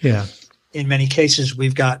understand that. Yeah. In many cases,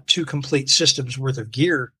 we've got 2 complete systems worth of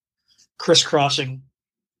gear crisscrossing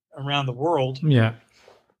around the world. Yeah.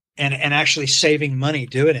 And actually saving money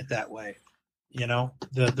doing it that way.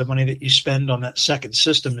 The money that you spend on that second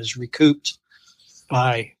system is recouped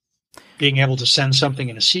by being able to send something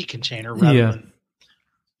in a sea container rather than,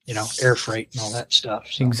 air freight and all that stuff.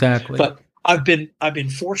 So, exactly. But I've been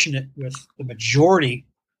fortunate with the majority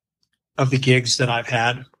of the gigs that I've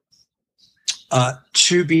had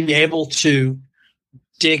to be able to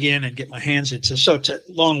dig in and get my hands into. So, to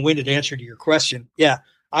long-winded answer to your question, yeah,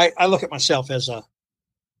 I look at myself as a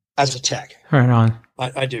tech. Right on.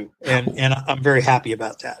 I do, and I'm very happy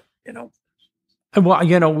about that. Well,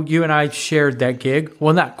 you and I shared that gig.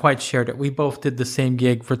 Well, not quite shared it. We both did the same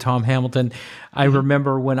gig for Tom Hamilton. I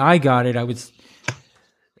remember when I got it, I was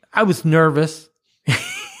nervous.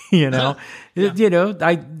 Yeah.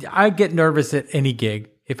 I get nervous at any gig.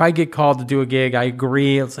 If I get called to do a gig, I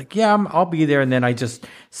agree. It's like, yeah, I'll be there, and then I just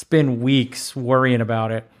spend weeks worrying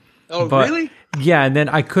about it. Oh, really? Yeah, and then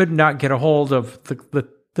I could not get a hold of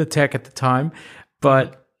the tech at the time,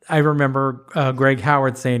 but I remember Greg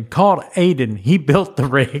Howard saying, call Aiden. He built the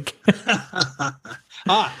rig.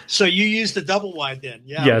 So you used the double wide then?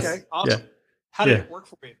 Yeah. Yes. Okay. Awesome. Yeah. How did it work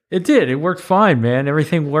for you? It did. It worked fine, man.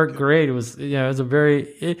 Everything worked great. It was, it was a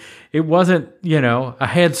very, it wasn't, a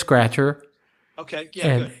head scratcher. Okay.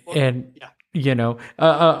 Yeah. And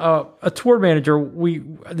a tour manager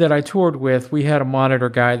that I toured with, we had a monitor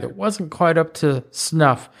guy that wasn't quite up to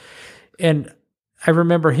snuff. And I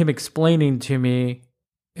remember him explaining to me,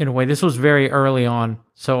 in a way, this was very early on,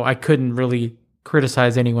 so I couldn't really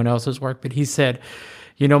criticize anyone else's work, but he said,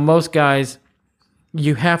 most guys,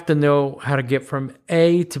 you have to know how to get from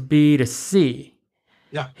A to B to C.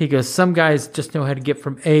 Yeah. He goes, some guys just know how to get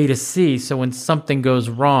from A to C, so when something goes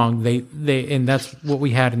wrong, they and that's what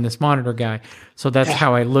we had in this monitor guy. So that's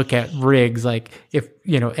how I look at rigs, like if,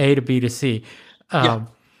 A to B to C. And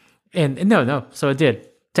no, so it did.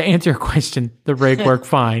 To answer your question, the rig worked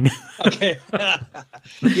fine. Okay.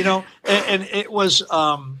 And it was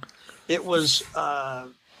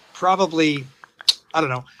probably, I don't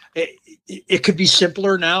know, it could be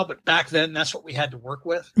simpler now, but back then that's what we had to work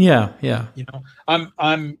with. Yeah.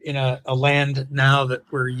 I'm in a land now that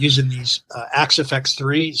we're using these AXFX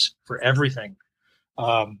 3s for everything.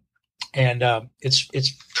 And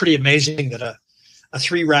it's pretty amazing that a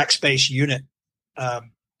 3-rack space unit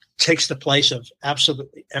takes the place of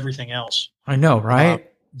absolutely everything else. I know, right?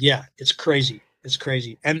 Yeah, it's crazy. It's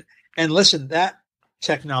crazy. And listen, that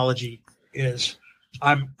technology is,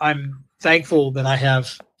 I'm thankful that I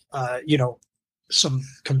have, some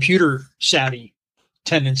computer savvy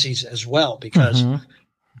tendencies as well, because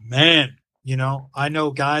man, I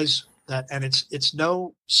know guys that, and it's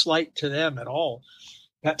no slight to them at all.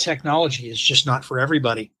 That technology is just not for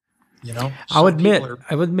everybody. You know, I would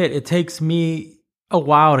admit it takes me a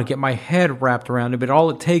while to get my head wrapped around it, but all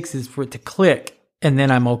it takes is for it to click and then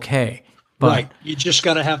I'm okay. But right. You just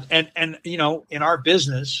got to have, and, you know, in our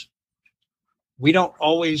business, we're not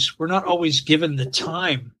always given the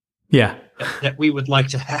time that we would like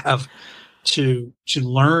to have to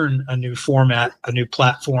learn a new format, a new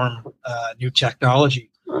platform, new technology.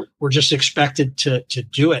 We're just expected to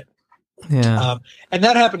do it. Yeah. And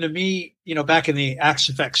that happened to me, you know, back in the Axe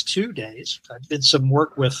FX 2 days. I did some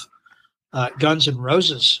work with Guns N'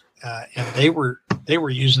 Roses, and they were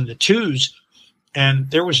using the 2s,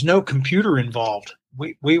 and there was no computer involved.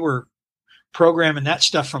 We were programming that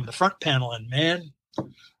stuff from the front panel, and man,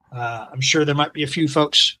 I'm sure there might be a few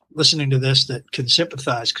folks listening to this that can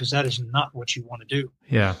sympathize, because that is not what you want to do.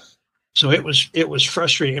 Yeah. So it was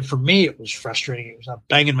frustrating, and for me, it was frustrating. It was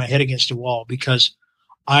banging my head against a wall, because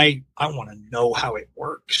I want to know how it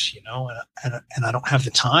works, you know, and I don't have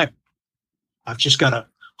the time. I've just got to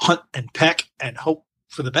hunt and peck and hope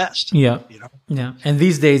for the best. Yeah. You know? Yeah. And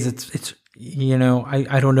these days it's, you know,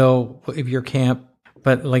 I don't know if your camp,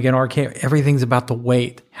 but like in our camp, everything's about the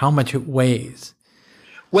weight, how much it weighs.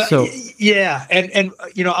 Well, so, yeah. And,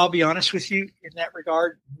 you know, I'll be honest with you in that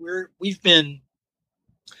regard. We've been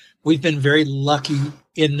very lucky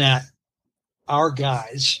in that our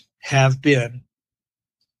guys have been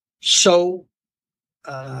so,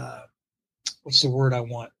 what's the word I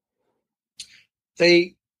want?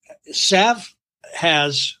 Sav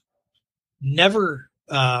has never,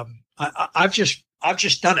 I've just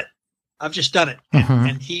done it. I've just done it. Mm-hmm.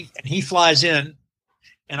 And he flies in,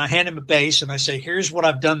 and I hand him a bass and I say, here's what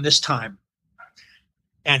I've done this time.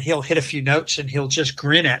 And he'll hit a few notes and he'll just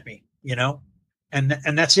grin at me, you know, and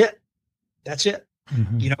that's it. That's it.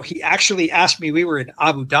 Mm-hmm. You know, he actually asked me, we were in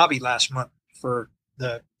Abu Dhabi last month for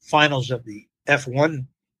the finals of the F1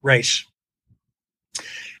 race,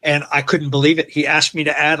 and I couldn't believe it. He asked me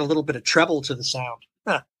to add a little bit of treble to the sound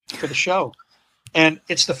for the show. And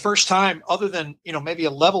it's the first time, other than, you know, maybe a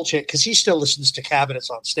level check, because he still listens to cabinets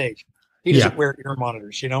on stage. He doesn't wear ear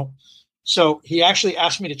monitors, you know. So he actually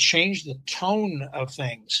asked me to change the tone of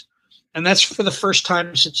things. And that's for the first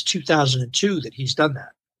time since 2002 that he's done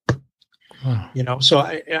that. Wow. You know, so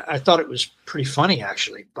I thought it was pretty funny,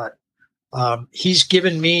 actually. But he's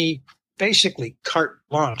given me basically carte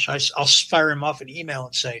blanche. I'll fire him off an email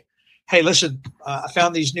and say, hey, listen, I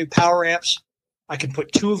found these new power amps. I can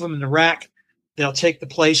put 2 of them in the rack. They'll take the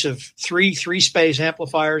place of 3 3-space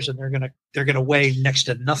amplifiers, and they're gonna weigh next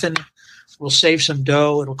to nothing. We'll save some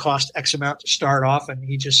dough. It'll cost X amount to start off, and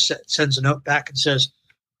he just sends a note back and says,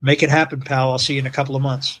 "Make it happen, pal. I'll see you in a couple of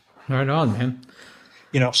months." Right on, man.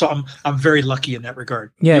 You know, so I'm very lucky in that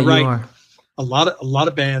regard. Yeah, you're right. You are. A lot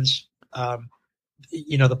of bands.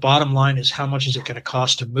 You know, the bottom line is, how much is it going to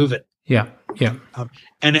cost to move it? Yeah, yeah.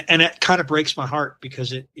 And it kind of breaks my heart,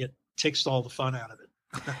 because it takes all the fun out of it.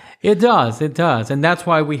 It does, and that's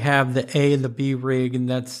why we have the A and the B rig, and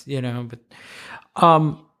that's, you know. But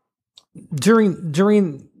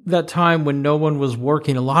during that time when no one was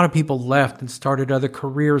working, a lot of people left and started other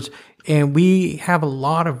careers, and we have a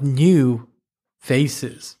lot of new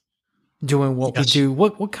faces doing what we do.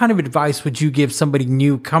 What kind of advice would you give somebody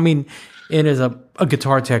new coming in as a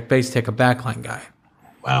guitar tech, bass tech, a backline guy?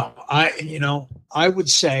 Wow, I would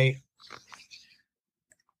say,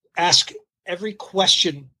 ask every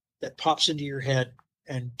question that pops into your head,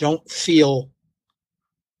 and don't feel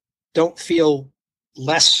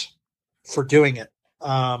less for doing it.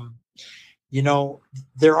 You know,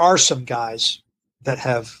 there are some guys that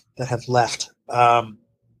have left, and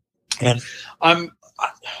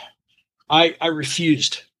I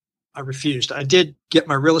refused. I did get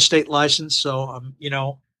my real estate license, so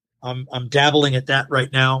I'm dabbling at that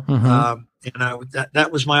right now. Mm-hmm. And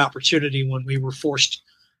that was my opportunity when we were forced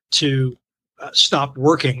to stop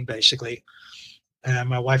working, basically. And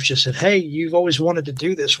my wife just said, "Hey, you've always wanted to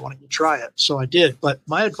do this. Why don't you try it?" So I did. But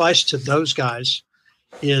my advice to those guys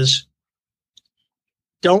is,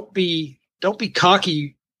 don't be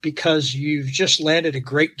cocky because you've just landed a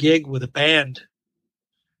great gig with a band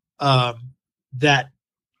that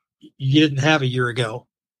you didn't have a year ago,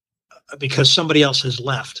 because somebody else has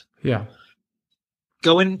left. Yeah.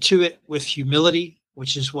 Go into it with humility,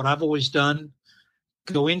 which is what I've always done.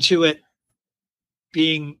 Go into it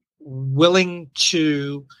being willing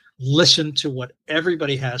to listen to what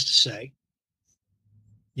everybody has to say.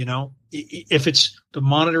 You know, if it's the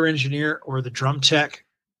monitor engineer or the drum tech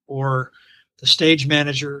or the stage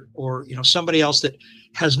manager, or, you know, somebody else that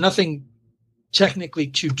has nothing technically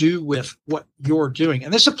to do with what you're doing.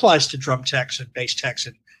 And this applies to drum techs and bass techs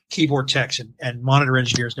and keyboard techs and monitor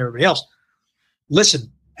engineers and everybody else.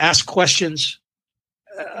 Listen, ask questions,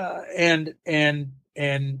 and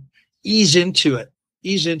ease into it,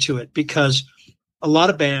 because a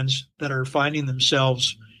lot of bands that are finding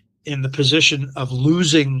themselves in the position of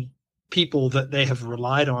losing people that they have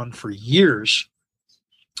relied on for years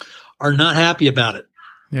are not happy about it.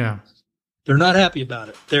 Yeah. They're not happy about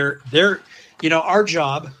it. They're, our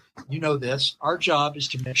job, our job is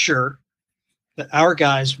to make sure that our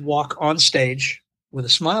guys walk on stage with a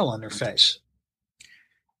smile on their face,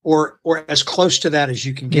 or as close to that as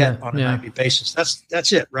you can get on a nightly basis.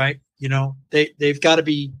 That's it, right? They've got to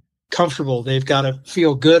be comfortable. They've got to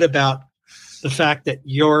feel good about the fact that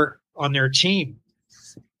you're on their team.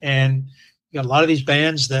 And you got a lot of these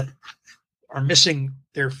bands that are missing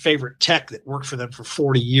their favorite tech that worked for them for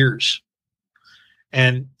 40 years.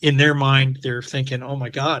 And in their mind, they're thinking, oh my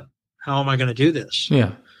God, how am I going to do this?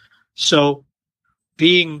 Yeah. So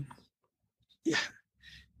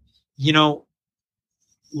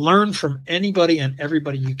learn from anybody and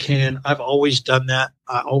everybody you can. I've always done that.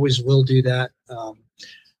 I always will do that.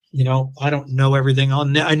 I don't know everything.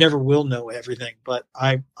 I never will know everything, but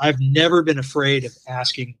I've never been afraid of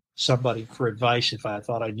asking somebody for advice if I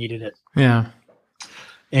thought I needed it. Yeah.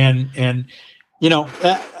 And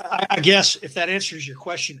I guess if that answers your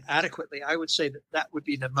question adequately, I would say that would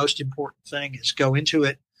be the most important thing, is go into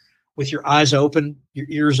it with your eyes open, your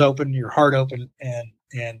ears open, your heart open,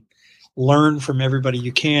 and learn from everybody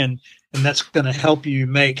you can. And that's going to help you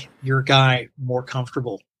make your guy more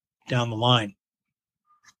comfortable down the line,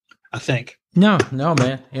 I think. No,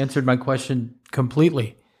 man. Answered my question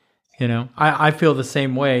completely. I feel the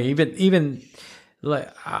same way. Even like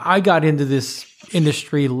I got into this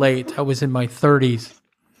industry late. I was in my 30s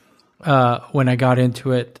when I got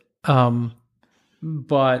into it. But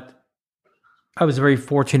I was very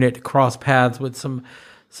fortunate to cross paths with some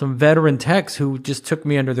veteran techs who just took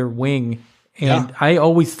me under their wing. And I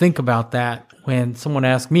always think about that when someone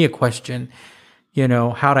asks me a question,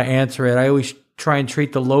 how to answer it. I always try and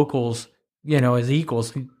treat the locals, as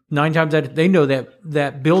equals. 9 times out of 10, they know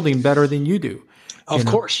that building better than you do. Of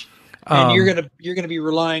course. And you're gonna be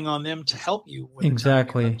relying on them to help you when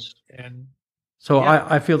exactly. the time comes. And so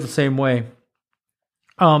I feel the same way.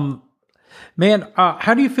 Man,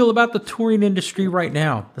 how do you feel about the touring industry right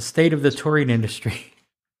now? The state of the touring industry?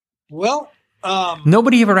 Well,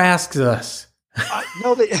 nobody ever asks us.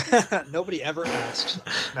 Nobody ever asks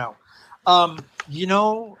us. No. I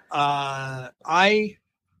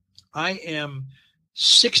am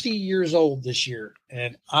 60 years old this year,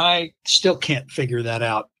 and I still can't figure that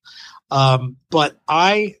out. But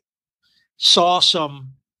I saw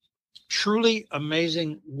some truly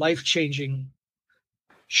amazing, life-changing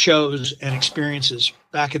shows and experiences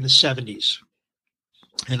back in the 70s.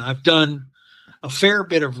 And I've done a fair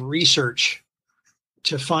bit of research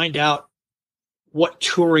to find out what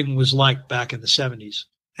touring was like back in the 70s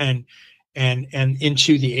and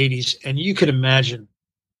into the 80s. And you can imagine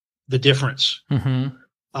the difference. Mm-hmm.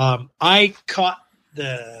 I caught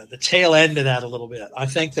the tail end of that a little bit. I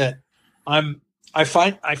think that I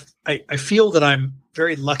feel that I'm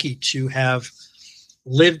very lucky to have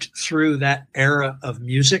lived through that era of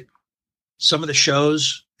music. Some of the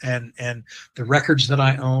shows and the records that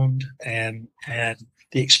I owned and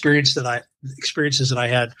the experiences that I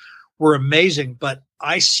had were amazing. But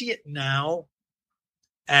I see it now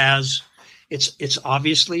as it's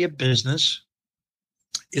obviously a business.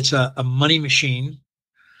 It's a money machine.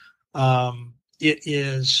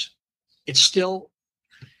 It's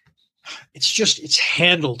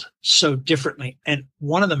handled so differently. And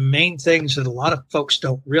one of the main things that a lot of folks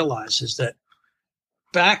don't realize is that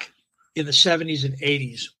back in the 70s and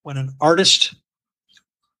 80s, when an artist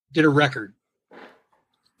did a record,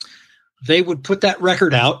 they would put that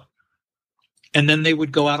record out and then they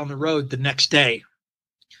would go out on the road the next day.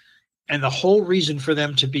 And the whole reason for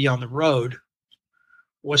them to be on the road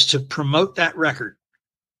was to promote that record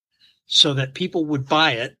so that people would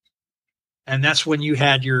buy it. And that's when you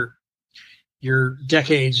had your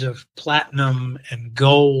decades of platinum and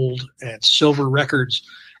gold and silver records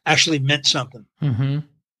actually meant something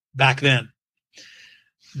back then.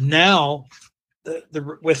 Now, I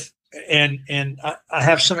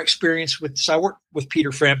have some experience with this. I worked with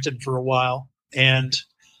Peter Frampton for a while, and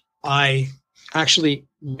I actually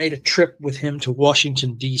made a trip with him to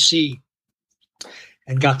Washington, D.C.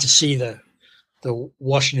 and got to see the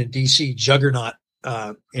Washington, D.C. juggernaut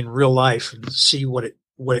in real life and see what it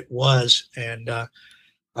was. And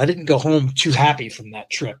I didn't go home too happy from that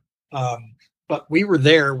trip. But we were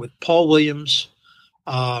there with Paul Williams.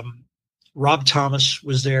 Rob Thomas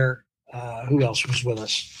was there. Who else was with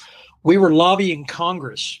us? we were lobbying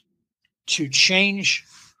Congress to change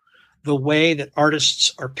the way that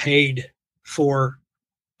artists are paid for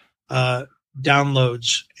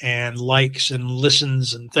downloads and likes and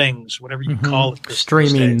listens and things, whatever you call it.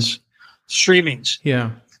 Streamings.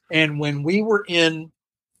 Yeah. And when we were in,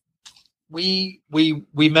 we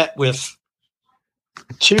met with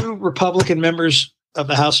 2 Republican members of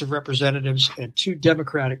the House of Representatives and 2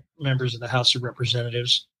 Democratic members of the House of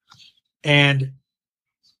Representatives. And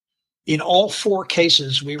in all 4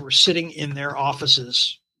 cases, we were sitting in their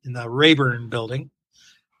offices in the Rayburn building.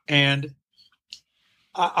 And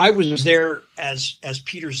I was there as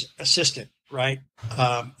Peter's assistant, right?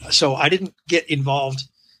 So I didn't get involved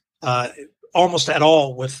almost at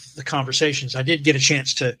all with the conversations. I did get a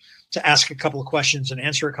chance to ask a couple of questions and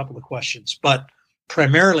answer a couple of questions, but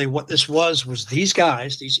primarily what this was these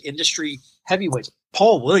guys, these industry heavyweights,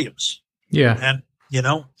 Paul Williams. Yeah. And,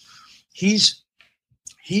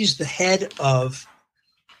 he's the head of,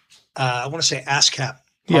 I want to say ASCAP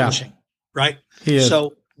Publishing, right?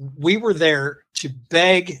 So we were there to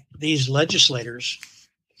beg these legislators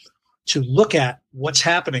to look at what's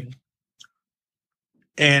happening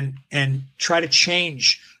and try to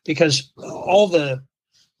change, because all the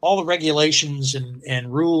regulations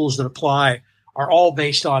and rules that apply are all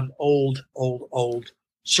based on old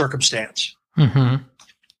circumstance. Mm-hmm.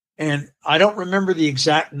 And I don't remember the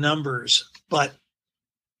exact numbers, but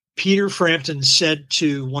Peter Frampton said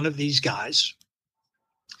to one of these guys,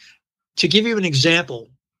 to give you an example,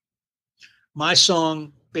 my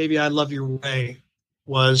song, Baby, I Love Your Way,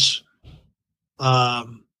 was,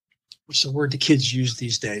 what's the word the kids use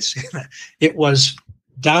these days? It was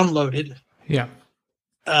downloaded. Yeah.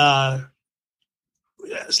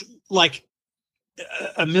 Like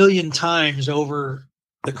 1 million times over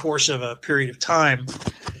the course of a period of time.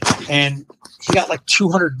 And he got like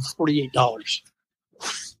 $248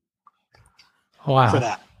 for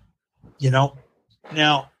that,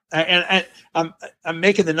 Now, and I'm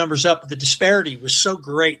making the numbers up, but the disparity was so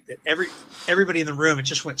great that everybody in the room, it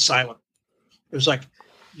just went silent. It was like,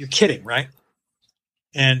 you're kidding, right?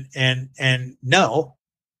 And no,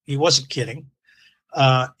 he wasn't kidding.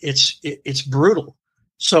 It's brutal.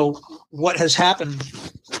 So what has happened,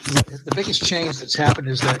 the biggest change that's happened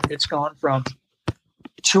is that it's gone from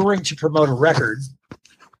touring to promote a record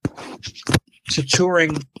to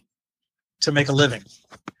touring to make a living.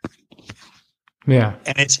 Yeah.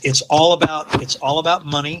 And it's all about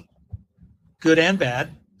money, good and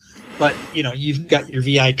bad. But you've got your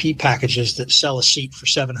VIP packages that sell a seat for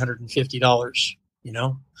 $750,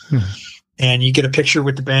 and you get a picture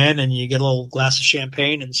with the band and you get a little glass of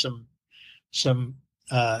champagne and some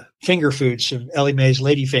finger food, some Ellie Mae's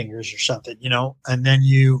Lady Fingers or something, and then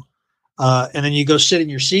you go sit in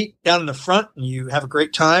your seat down in the front and you have a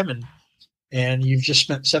great time and you've just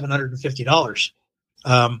spent $750.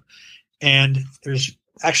 And there's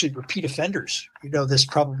actually repeat offenders. This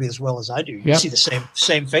probably as well as I do. You see the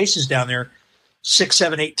same faces down there 6,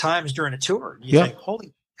 7, 8 times during a tour. You think,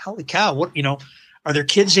 holy cow, what, are their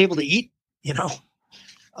kids able to eat?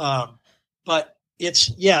 But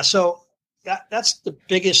it's, so that's the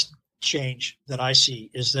biggest change that I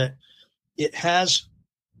see, is that it has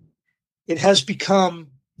become,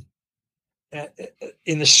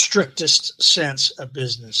 in the strictest sense, a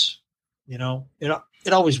business.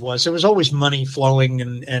 It always was. There was always money flowing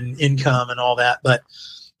and income and all that, but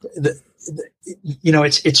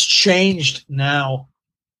it's changed now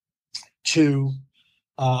to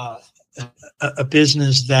a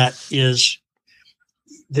business that is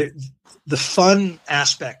the fun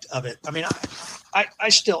aspect of it. I mean,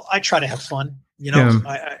 I try to have fun.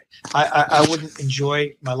 I wouldn't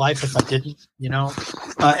enjoy my life if I didn't.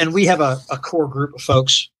 And we have a core group of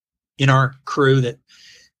folks in our crew that.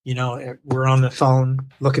 We're on the phone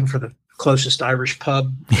looking for the closest Irish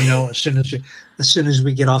pub, as soon as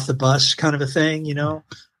we get off the bus, kind of a thing,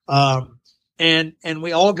 and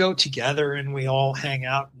we all go together and we all hang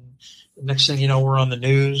out. And the next thing you know, we're on the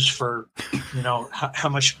news for, how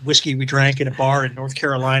much whiskey we drank in a bar in North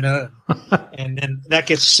Carolina. And then that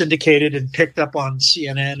gets syndicated and picked up on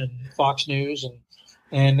CNN and Fox News.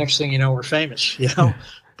 And next thing you know, we're famous,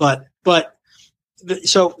 but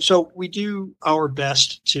so we do our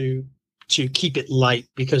best to keep it light,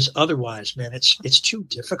 because otherwise, man, it's too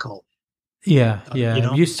difficult. Yeah.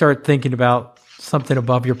 You start thinking about something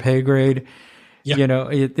above your pay grade,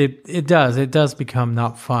 it does become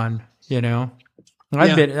not fun.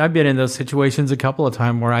 I've been in those situations a couple of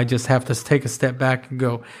times where I just have to take a step back and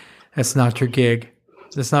go, that's not your gig.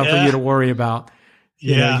 That's not for you to worry about.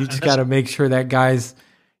 You just got to make sure that guy's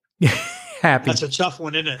happy. That's a tough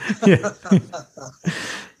one, isn't it?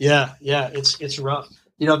 Yeah. Yeah. It's rough.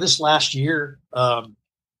 this last year,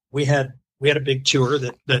 we had a big tour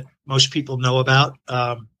that most people know about,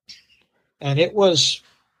 and it was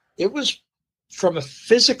from a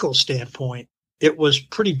physical standpoint, it was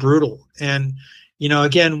pretty brutal. And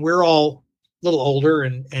again, we're all a little older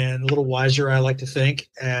and a little wiser, I like to think,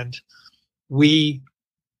 and we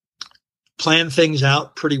plan things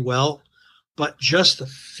out pretty well. But just the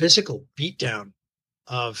physical beatdown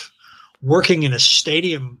of working in a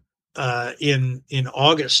stadium in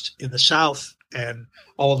August in the South, and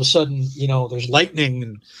all of a sudden, there's lightning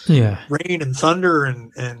and rain and thunder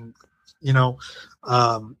and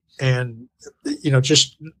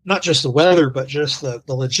just not just the weather, but just the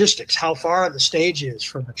logistics, how far the stage is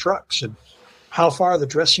from the trucks and how far the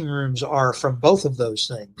dressing rooms are from both of those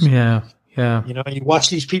things. Yeah. Yeah. You watch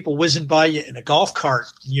these people whizzing by you in a golf cart,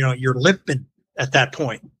 you're limping at that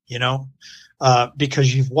point,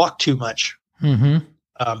 because you've walked too much. Mm-hmm.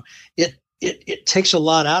 It takes a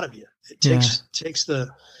lot out of you. It takes the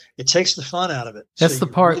fun out of it. That's the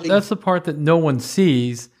part. That's the part that no one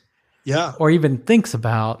sees. Yeah. Or even thinks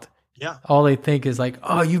about. Yeah. All they think is like,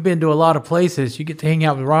 oh, you've been to a lot of places. You get to hang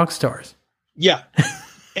out with rock stars. Yeah.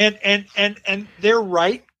 and they're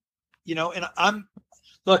right. And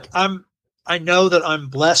I know that I'm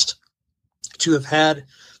blessed to have had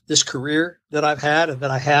this career that I've had and that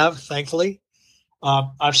I have, thankfully.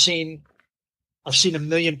 I've seen a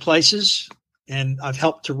million places and I've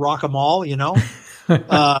helped to rock them all,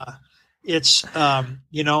 it's,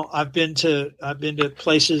 I've been to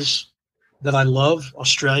places that I love: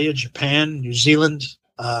 Australia, Japan, New Zealand,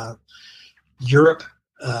 Europe,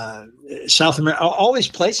 South America, all these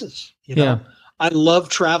places, Yeah. I love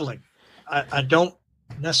traveling. I don't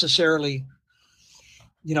necessarily,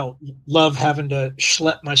 love having to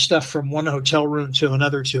schlep my stuff from one hotel room to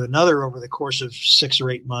another over the course of 6 or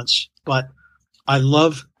 8 months. But I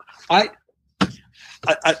love what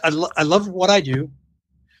I do.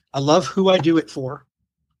 I love who I do it for.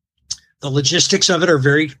 The logistics of it are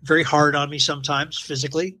very, very hard on me sometimes,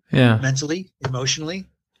 physically, mentally, emotionally.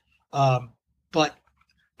 But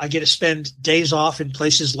I get to spend days off in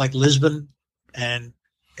places like Lisbon and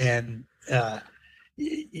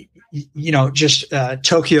just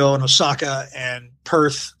Tokyo and Osaka and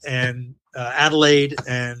Perth and Adelaide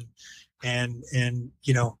and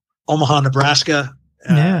Omaha, Nebraska.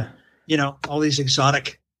 All these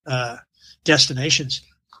exotic destinations.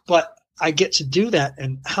 But I get to do that,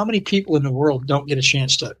 and how many people in the world don't get a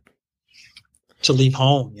chance to leave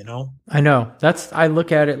home? I know. I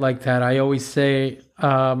look at it like that. I always say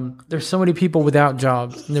there's so many people without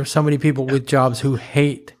jobs, and there's so many people with jobs who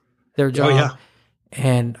hate their job. Oh, yeah.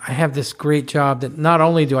 And I have this great job that not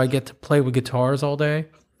only do I get to play with guitars all day,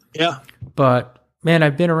 but man,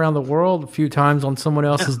 I've been around the world a few times on someone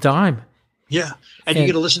else's dime. Yeah, and you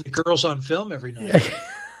get to listen to girls on film every night.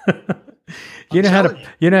 You know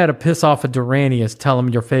how to piss off a Duranius. Tell them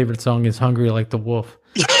your favorite song is "Hungry Like the Wolf."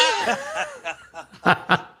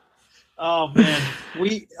 Oh man,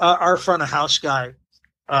 our front of house guy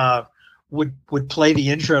would play the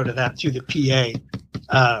intro to that through the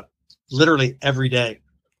PA literally every day,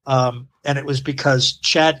 and it was because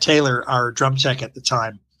Chad Taylor, our drum tech at the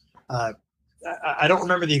time, I don't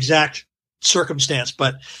remember the exact circumstance,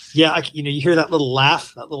 but yeah, you hear that little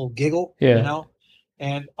laugh, that little giggle,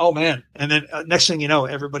 and oh man, and then next thing you know,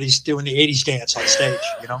 everybody's doing the 80s dance on stage,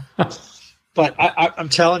 But I'm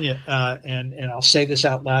telling you, and I'll say this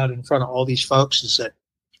out loud in front of all these folks, is that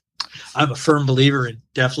I'm a firm believer in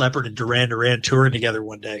Def Leppard and Duran Duran touring together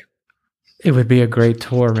one day. It would be a great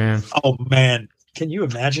tour, man. Oh man, can you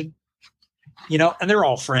imagine? And they're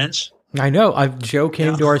all friends. I know. Joe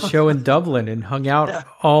came to our show in Dublin and hung out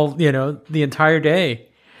all, the entire day.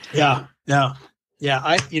 Yeah.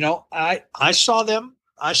 I saw them.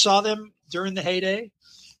 I saw them during the heyday.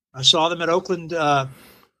 I saw them at Oakland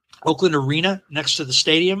Arena next to the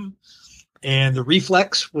stadium, and the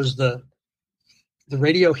Reflex was the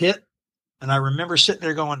radio hit. And I remember sitting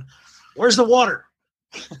there going, "Where's the water?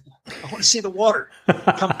 I want to see the water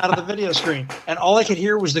come out of the video screen." And all I could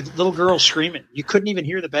hear was the little girl screaming. You couldn't even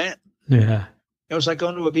hear the band. Yeah. It was like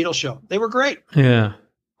going to a Beatles show. They were great. Yeah.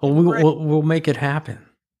 Well, we'll make it happen.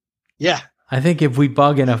 Yeah. I think if we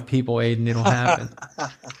bug enough people, Aiden, it'll happen.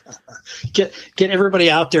 Get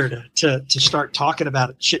everybody out there to start talking about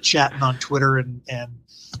it, chit chatting on Twitter and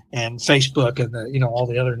Facebook and all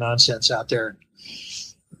the other nonsense out there.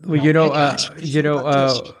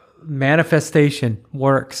 Well, manifestation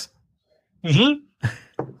works. Mm-hmm.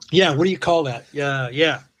 Yeah. What do you call that?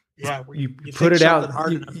 Yeah. You put it out.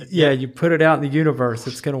 You put it out in the universe.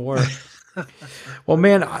 It's going to work. Well,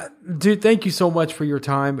 man, dude, thank you so much for your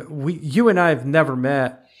time. You and I have never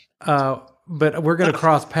met, but we're going to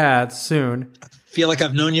cross paths soon. Feel like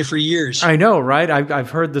I've known you for years. I know, right? I've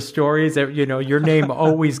heard the stories that, your name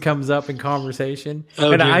always comes up in conversation.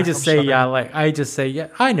 Oh, and dude, I just say,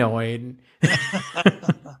 I know Aiden.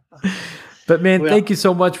 But man, thank you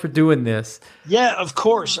so much for doing this. Yeah, of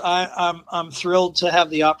course. I'm thrilled to have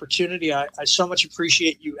the opportunity. I so much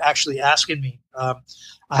appreciate you actually asking me. I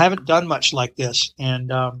haven't done much like this,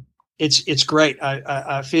 and it's great.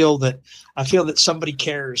 I feel that somebody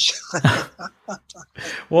cares.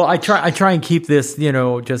 Well, I try and keep this,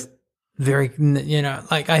 just very,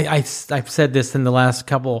 like I've said this in the last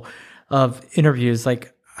couple of interviews.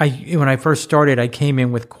 Like when I first started, I came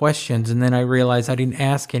in with questions, and then I realized I didn't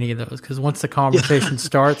ask any of those, because once the conversation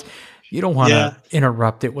starts, you don't want to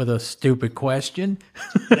interrupt it with a stupid question.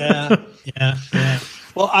 Yeah.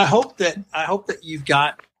 Well, I hope that you've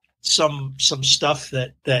got some stuff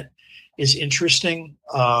that is interesting.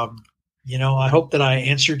 I hope that I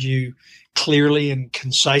answered you clearly and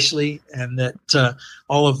concisely, and that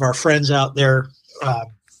all of our friends out there,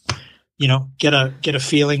 get a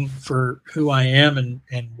feeling for who I am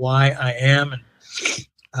and why I am.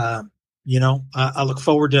 And, I look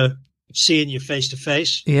forward to seeing you face to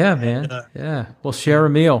face. Yeah, man. Yeah. We'll share a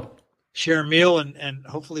meal. And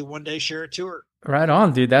hopefully one day share a tour. Right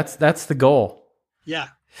on, dude. That's the goal. Yeah.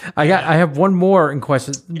 I have one more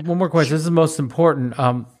question. One more question. This is the most important.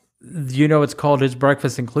 It's called Is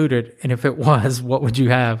Breakfast Included? And if it was, what would you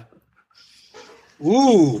have?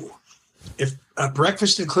 Ooh, if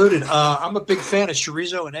breakfast included, I'm a big fan of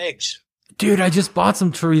chorizo and eggs. Dude, I just bought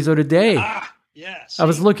some chorizo today. Yes. I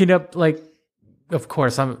was looking up, of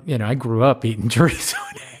course, I grew up eating chorizo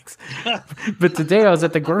and eggs. But today I was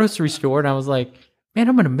at the grocery store and I was like, man,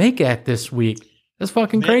 I'm going to make that this week. That's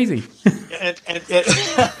fucking crazy.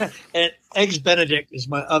 And Eggs Benedict is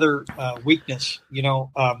my other weakness.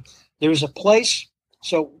 There's a place.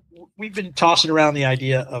 So we've been tossing around the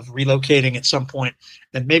idea of relocating at some point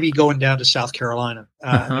and maybe going down to South Carolina.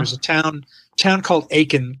 There's a town called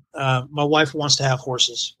Aiken. My wife wants to have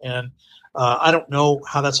horses, and I don't know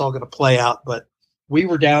how that's all going to play out, but we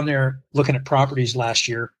were down there looking at properties last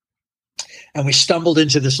year, and we stumbled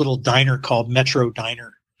into this little diner called Metro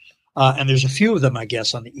Diner. And there's a few of them, I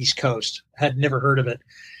guess, on the East Coast. Had never heard of it.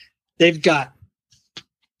 They've got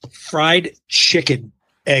fried chicken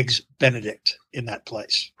Eggs Benedict in that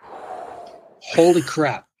place. Holy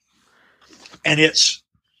crap. And it's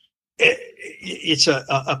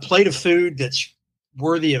a plate of food that's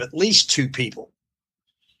worthy of at least two people.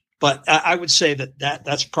 But I would say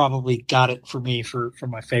that's probably got it for me for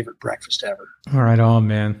my favorite breakfast ever. All right on,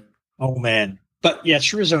 man. Oh, man. But yeah,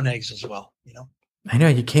 chorizo and eggs as well, I know,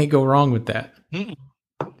 you can't go wrong with that. Mm-mm.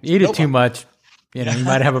 Eat it too much, you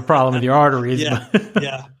might have a problem with your arteries. Yeah,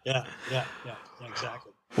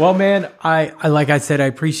 exactly. Well, man, I like I said, I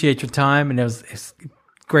appreciate your time, and it's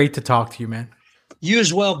great to talk to you, man. You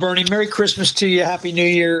as well, Bernie. Merry Christmas to you. Happy New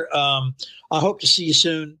Year. I hope to see you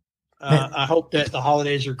soon. I hope that the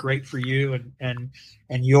holidays are great for you and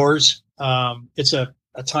yours. It's a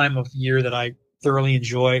time of year that I thoroughly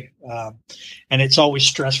enjoy, and it's always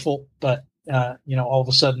stressful, but all of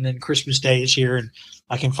a sudden then Christmas Day is here and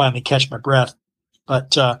I can finally catch my breath.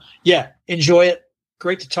 But enjoy it.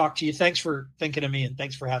 Great to talk to you. Thanks for thinking of me, and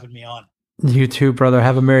thanks for having me on. You too, brother.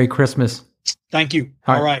 Have a Merry Christmas. Thank you.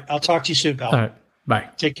 All right. I'll talk to you soon, pal. All right. Bye.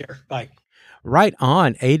 Take care. Bye. Right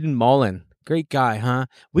on. Aiden Mullen. Great guy, huh?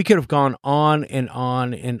 We could have gone on and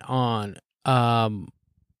on and on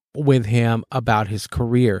with him about his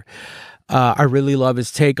career. I really love his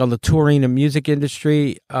take on the touring and music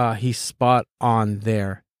industry. He's spot on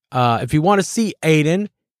there. If you want to see Aiden,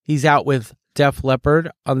 he's out with Def Leppard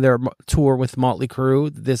on their tour with Motley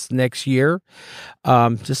Crue this next year.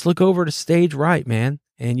 Just look over to Stage Right, man,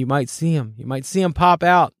 and you might see him. You might see him pop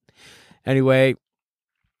out. Anyway,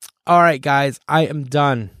 all right, guys, I am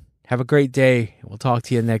done. Have a great day. We'll talk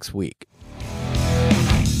to you next week.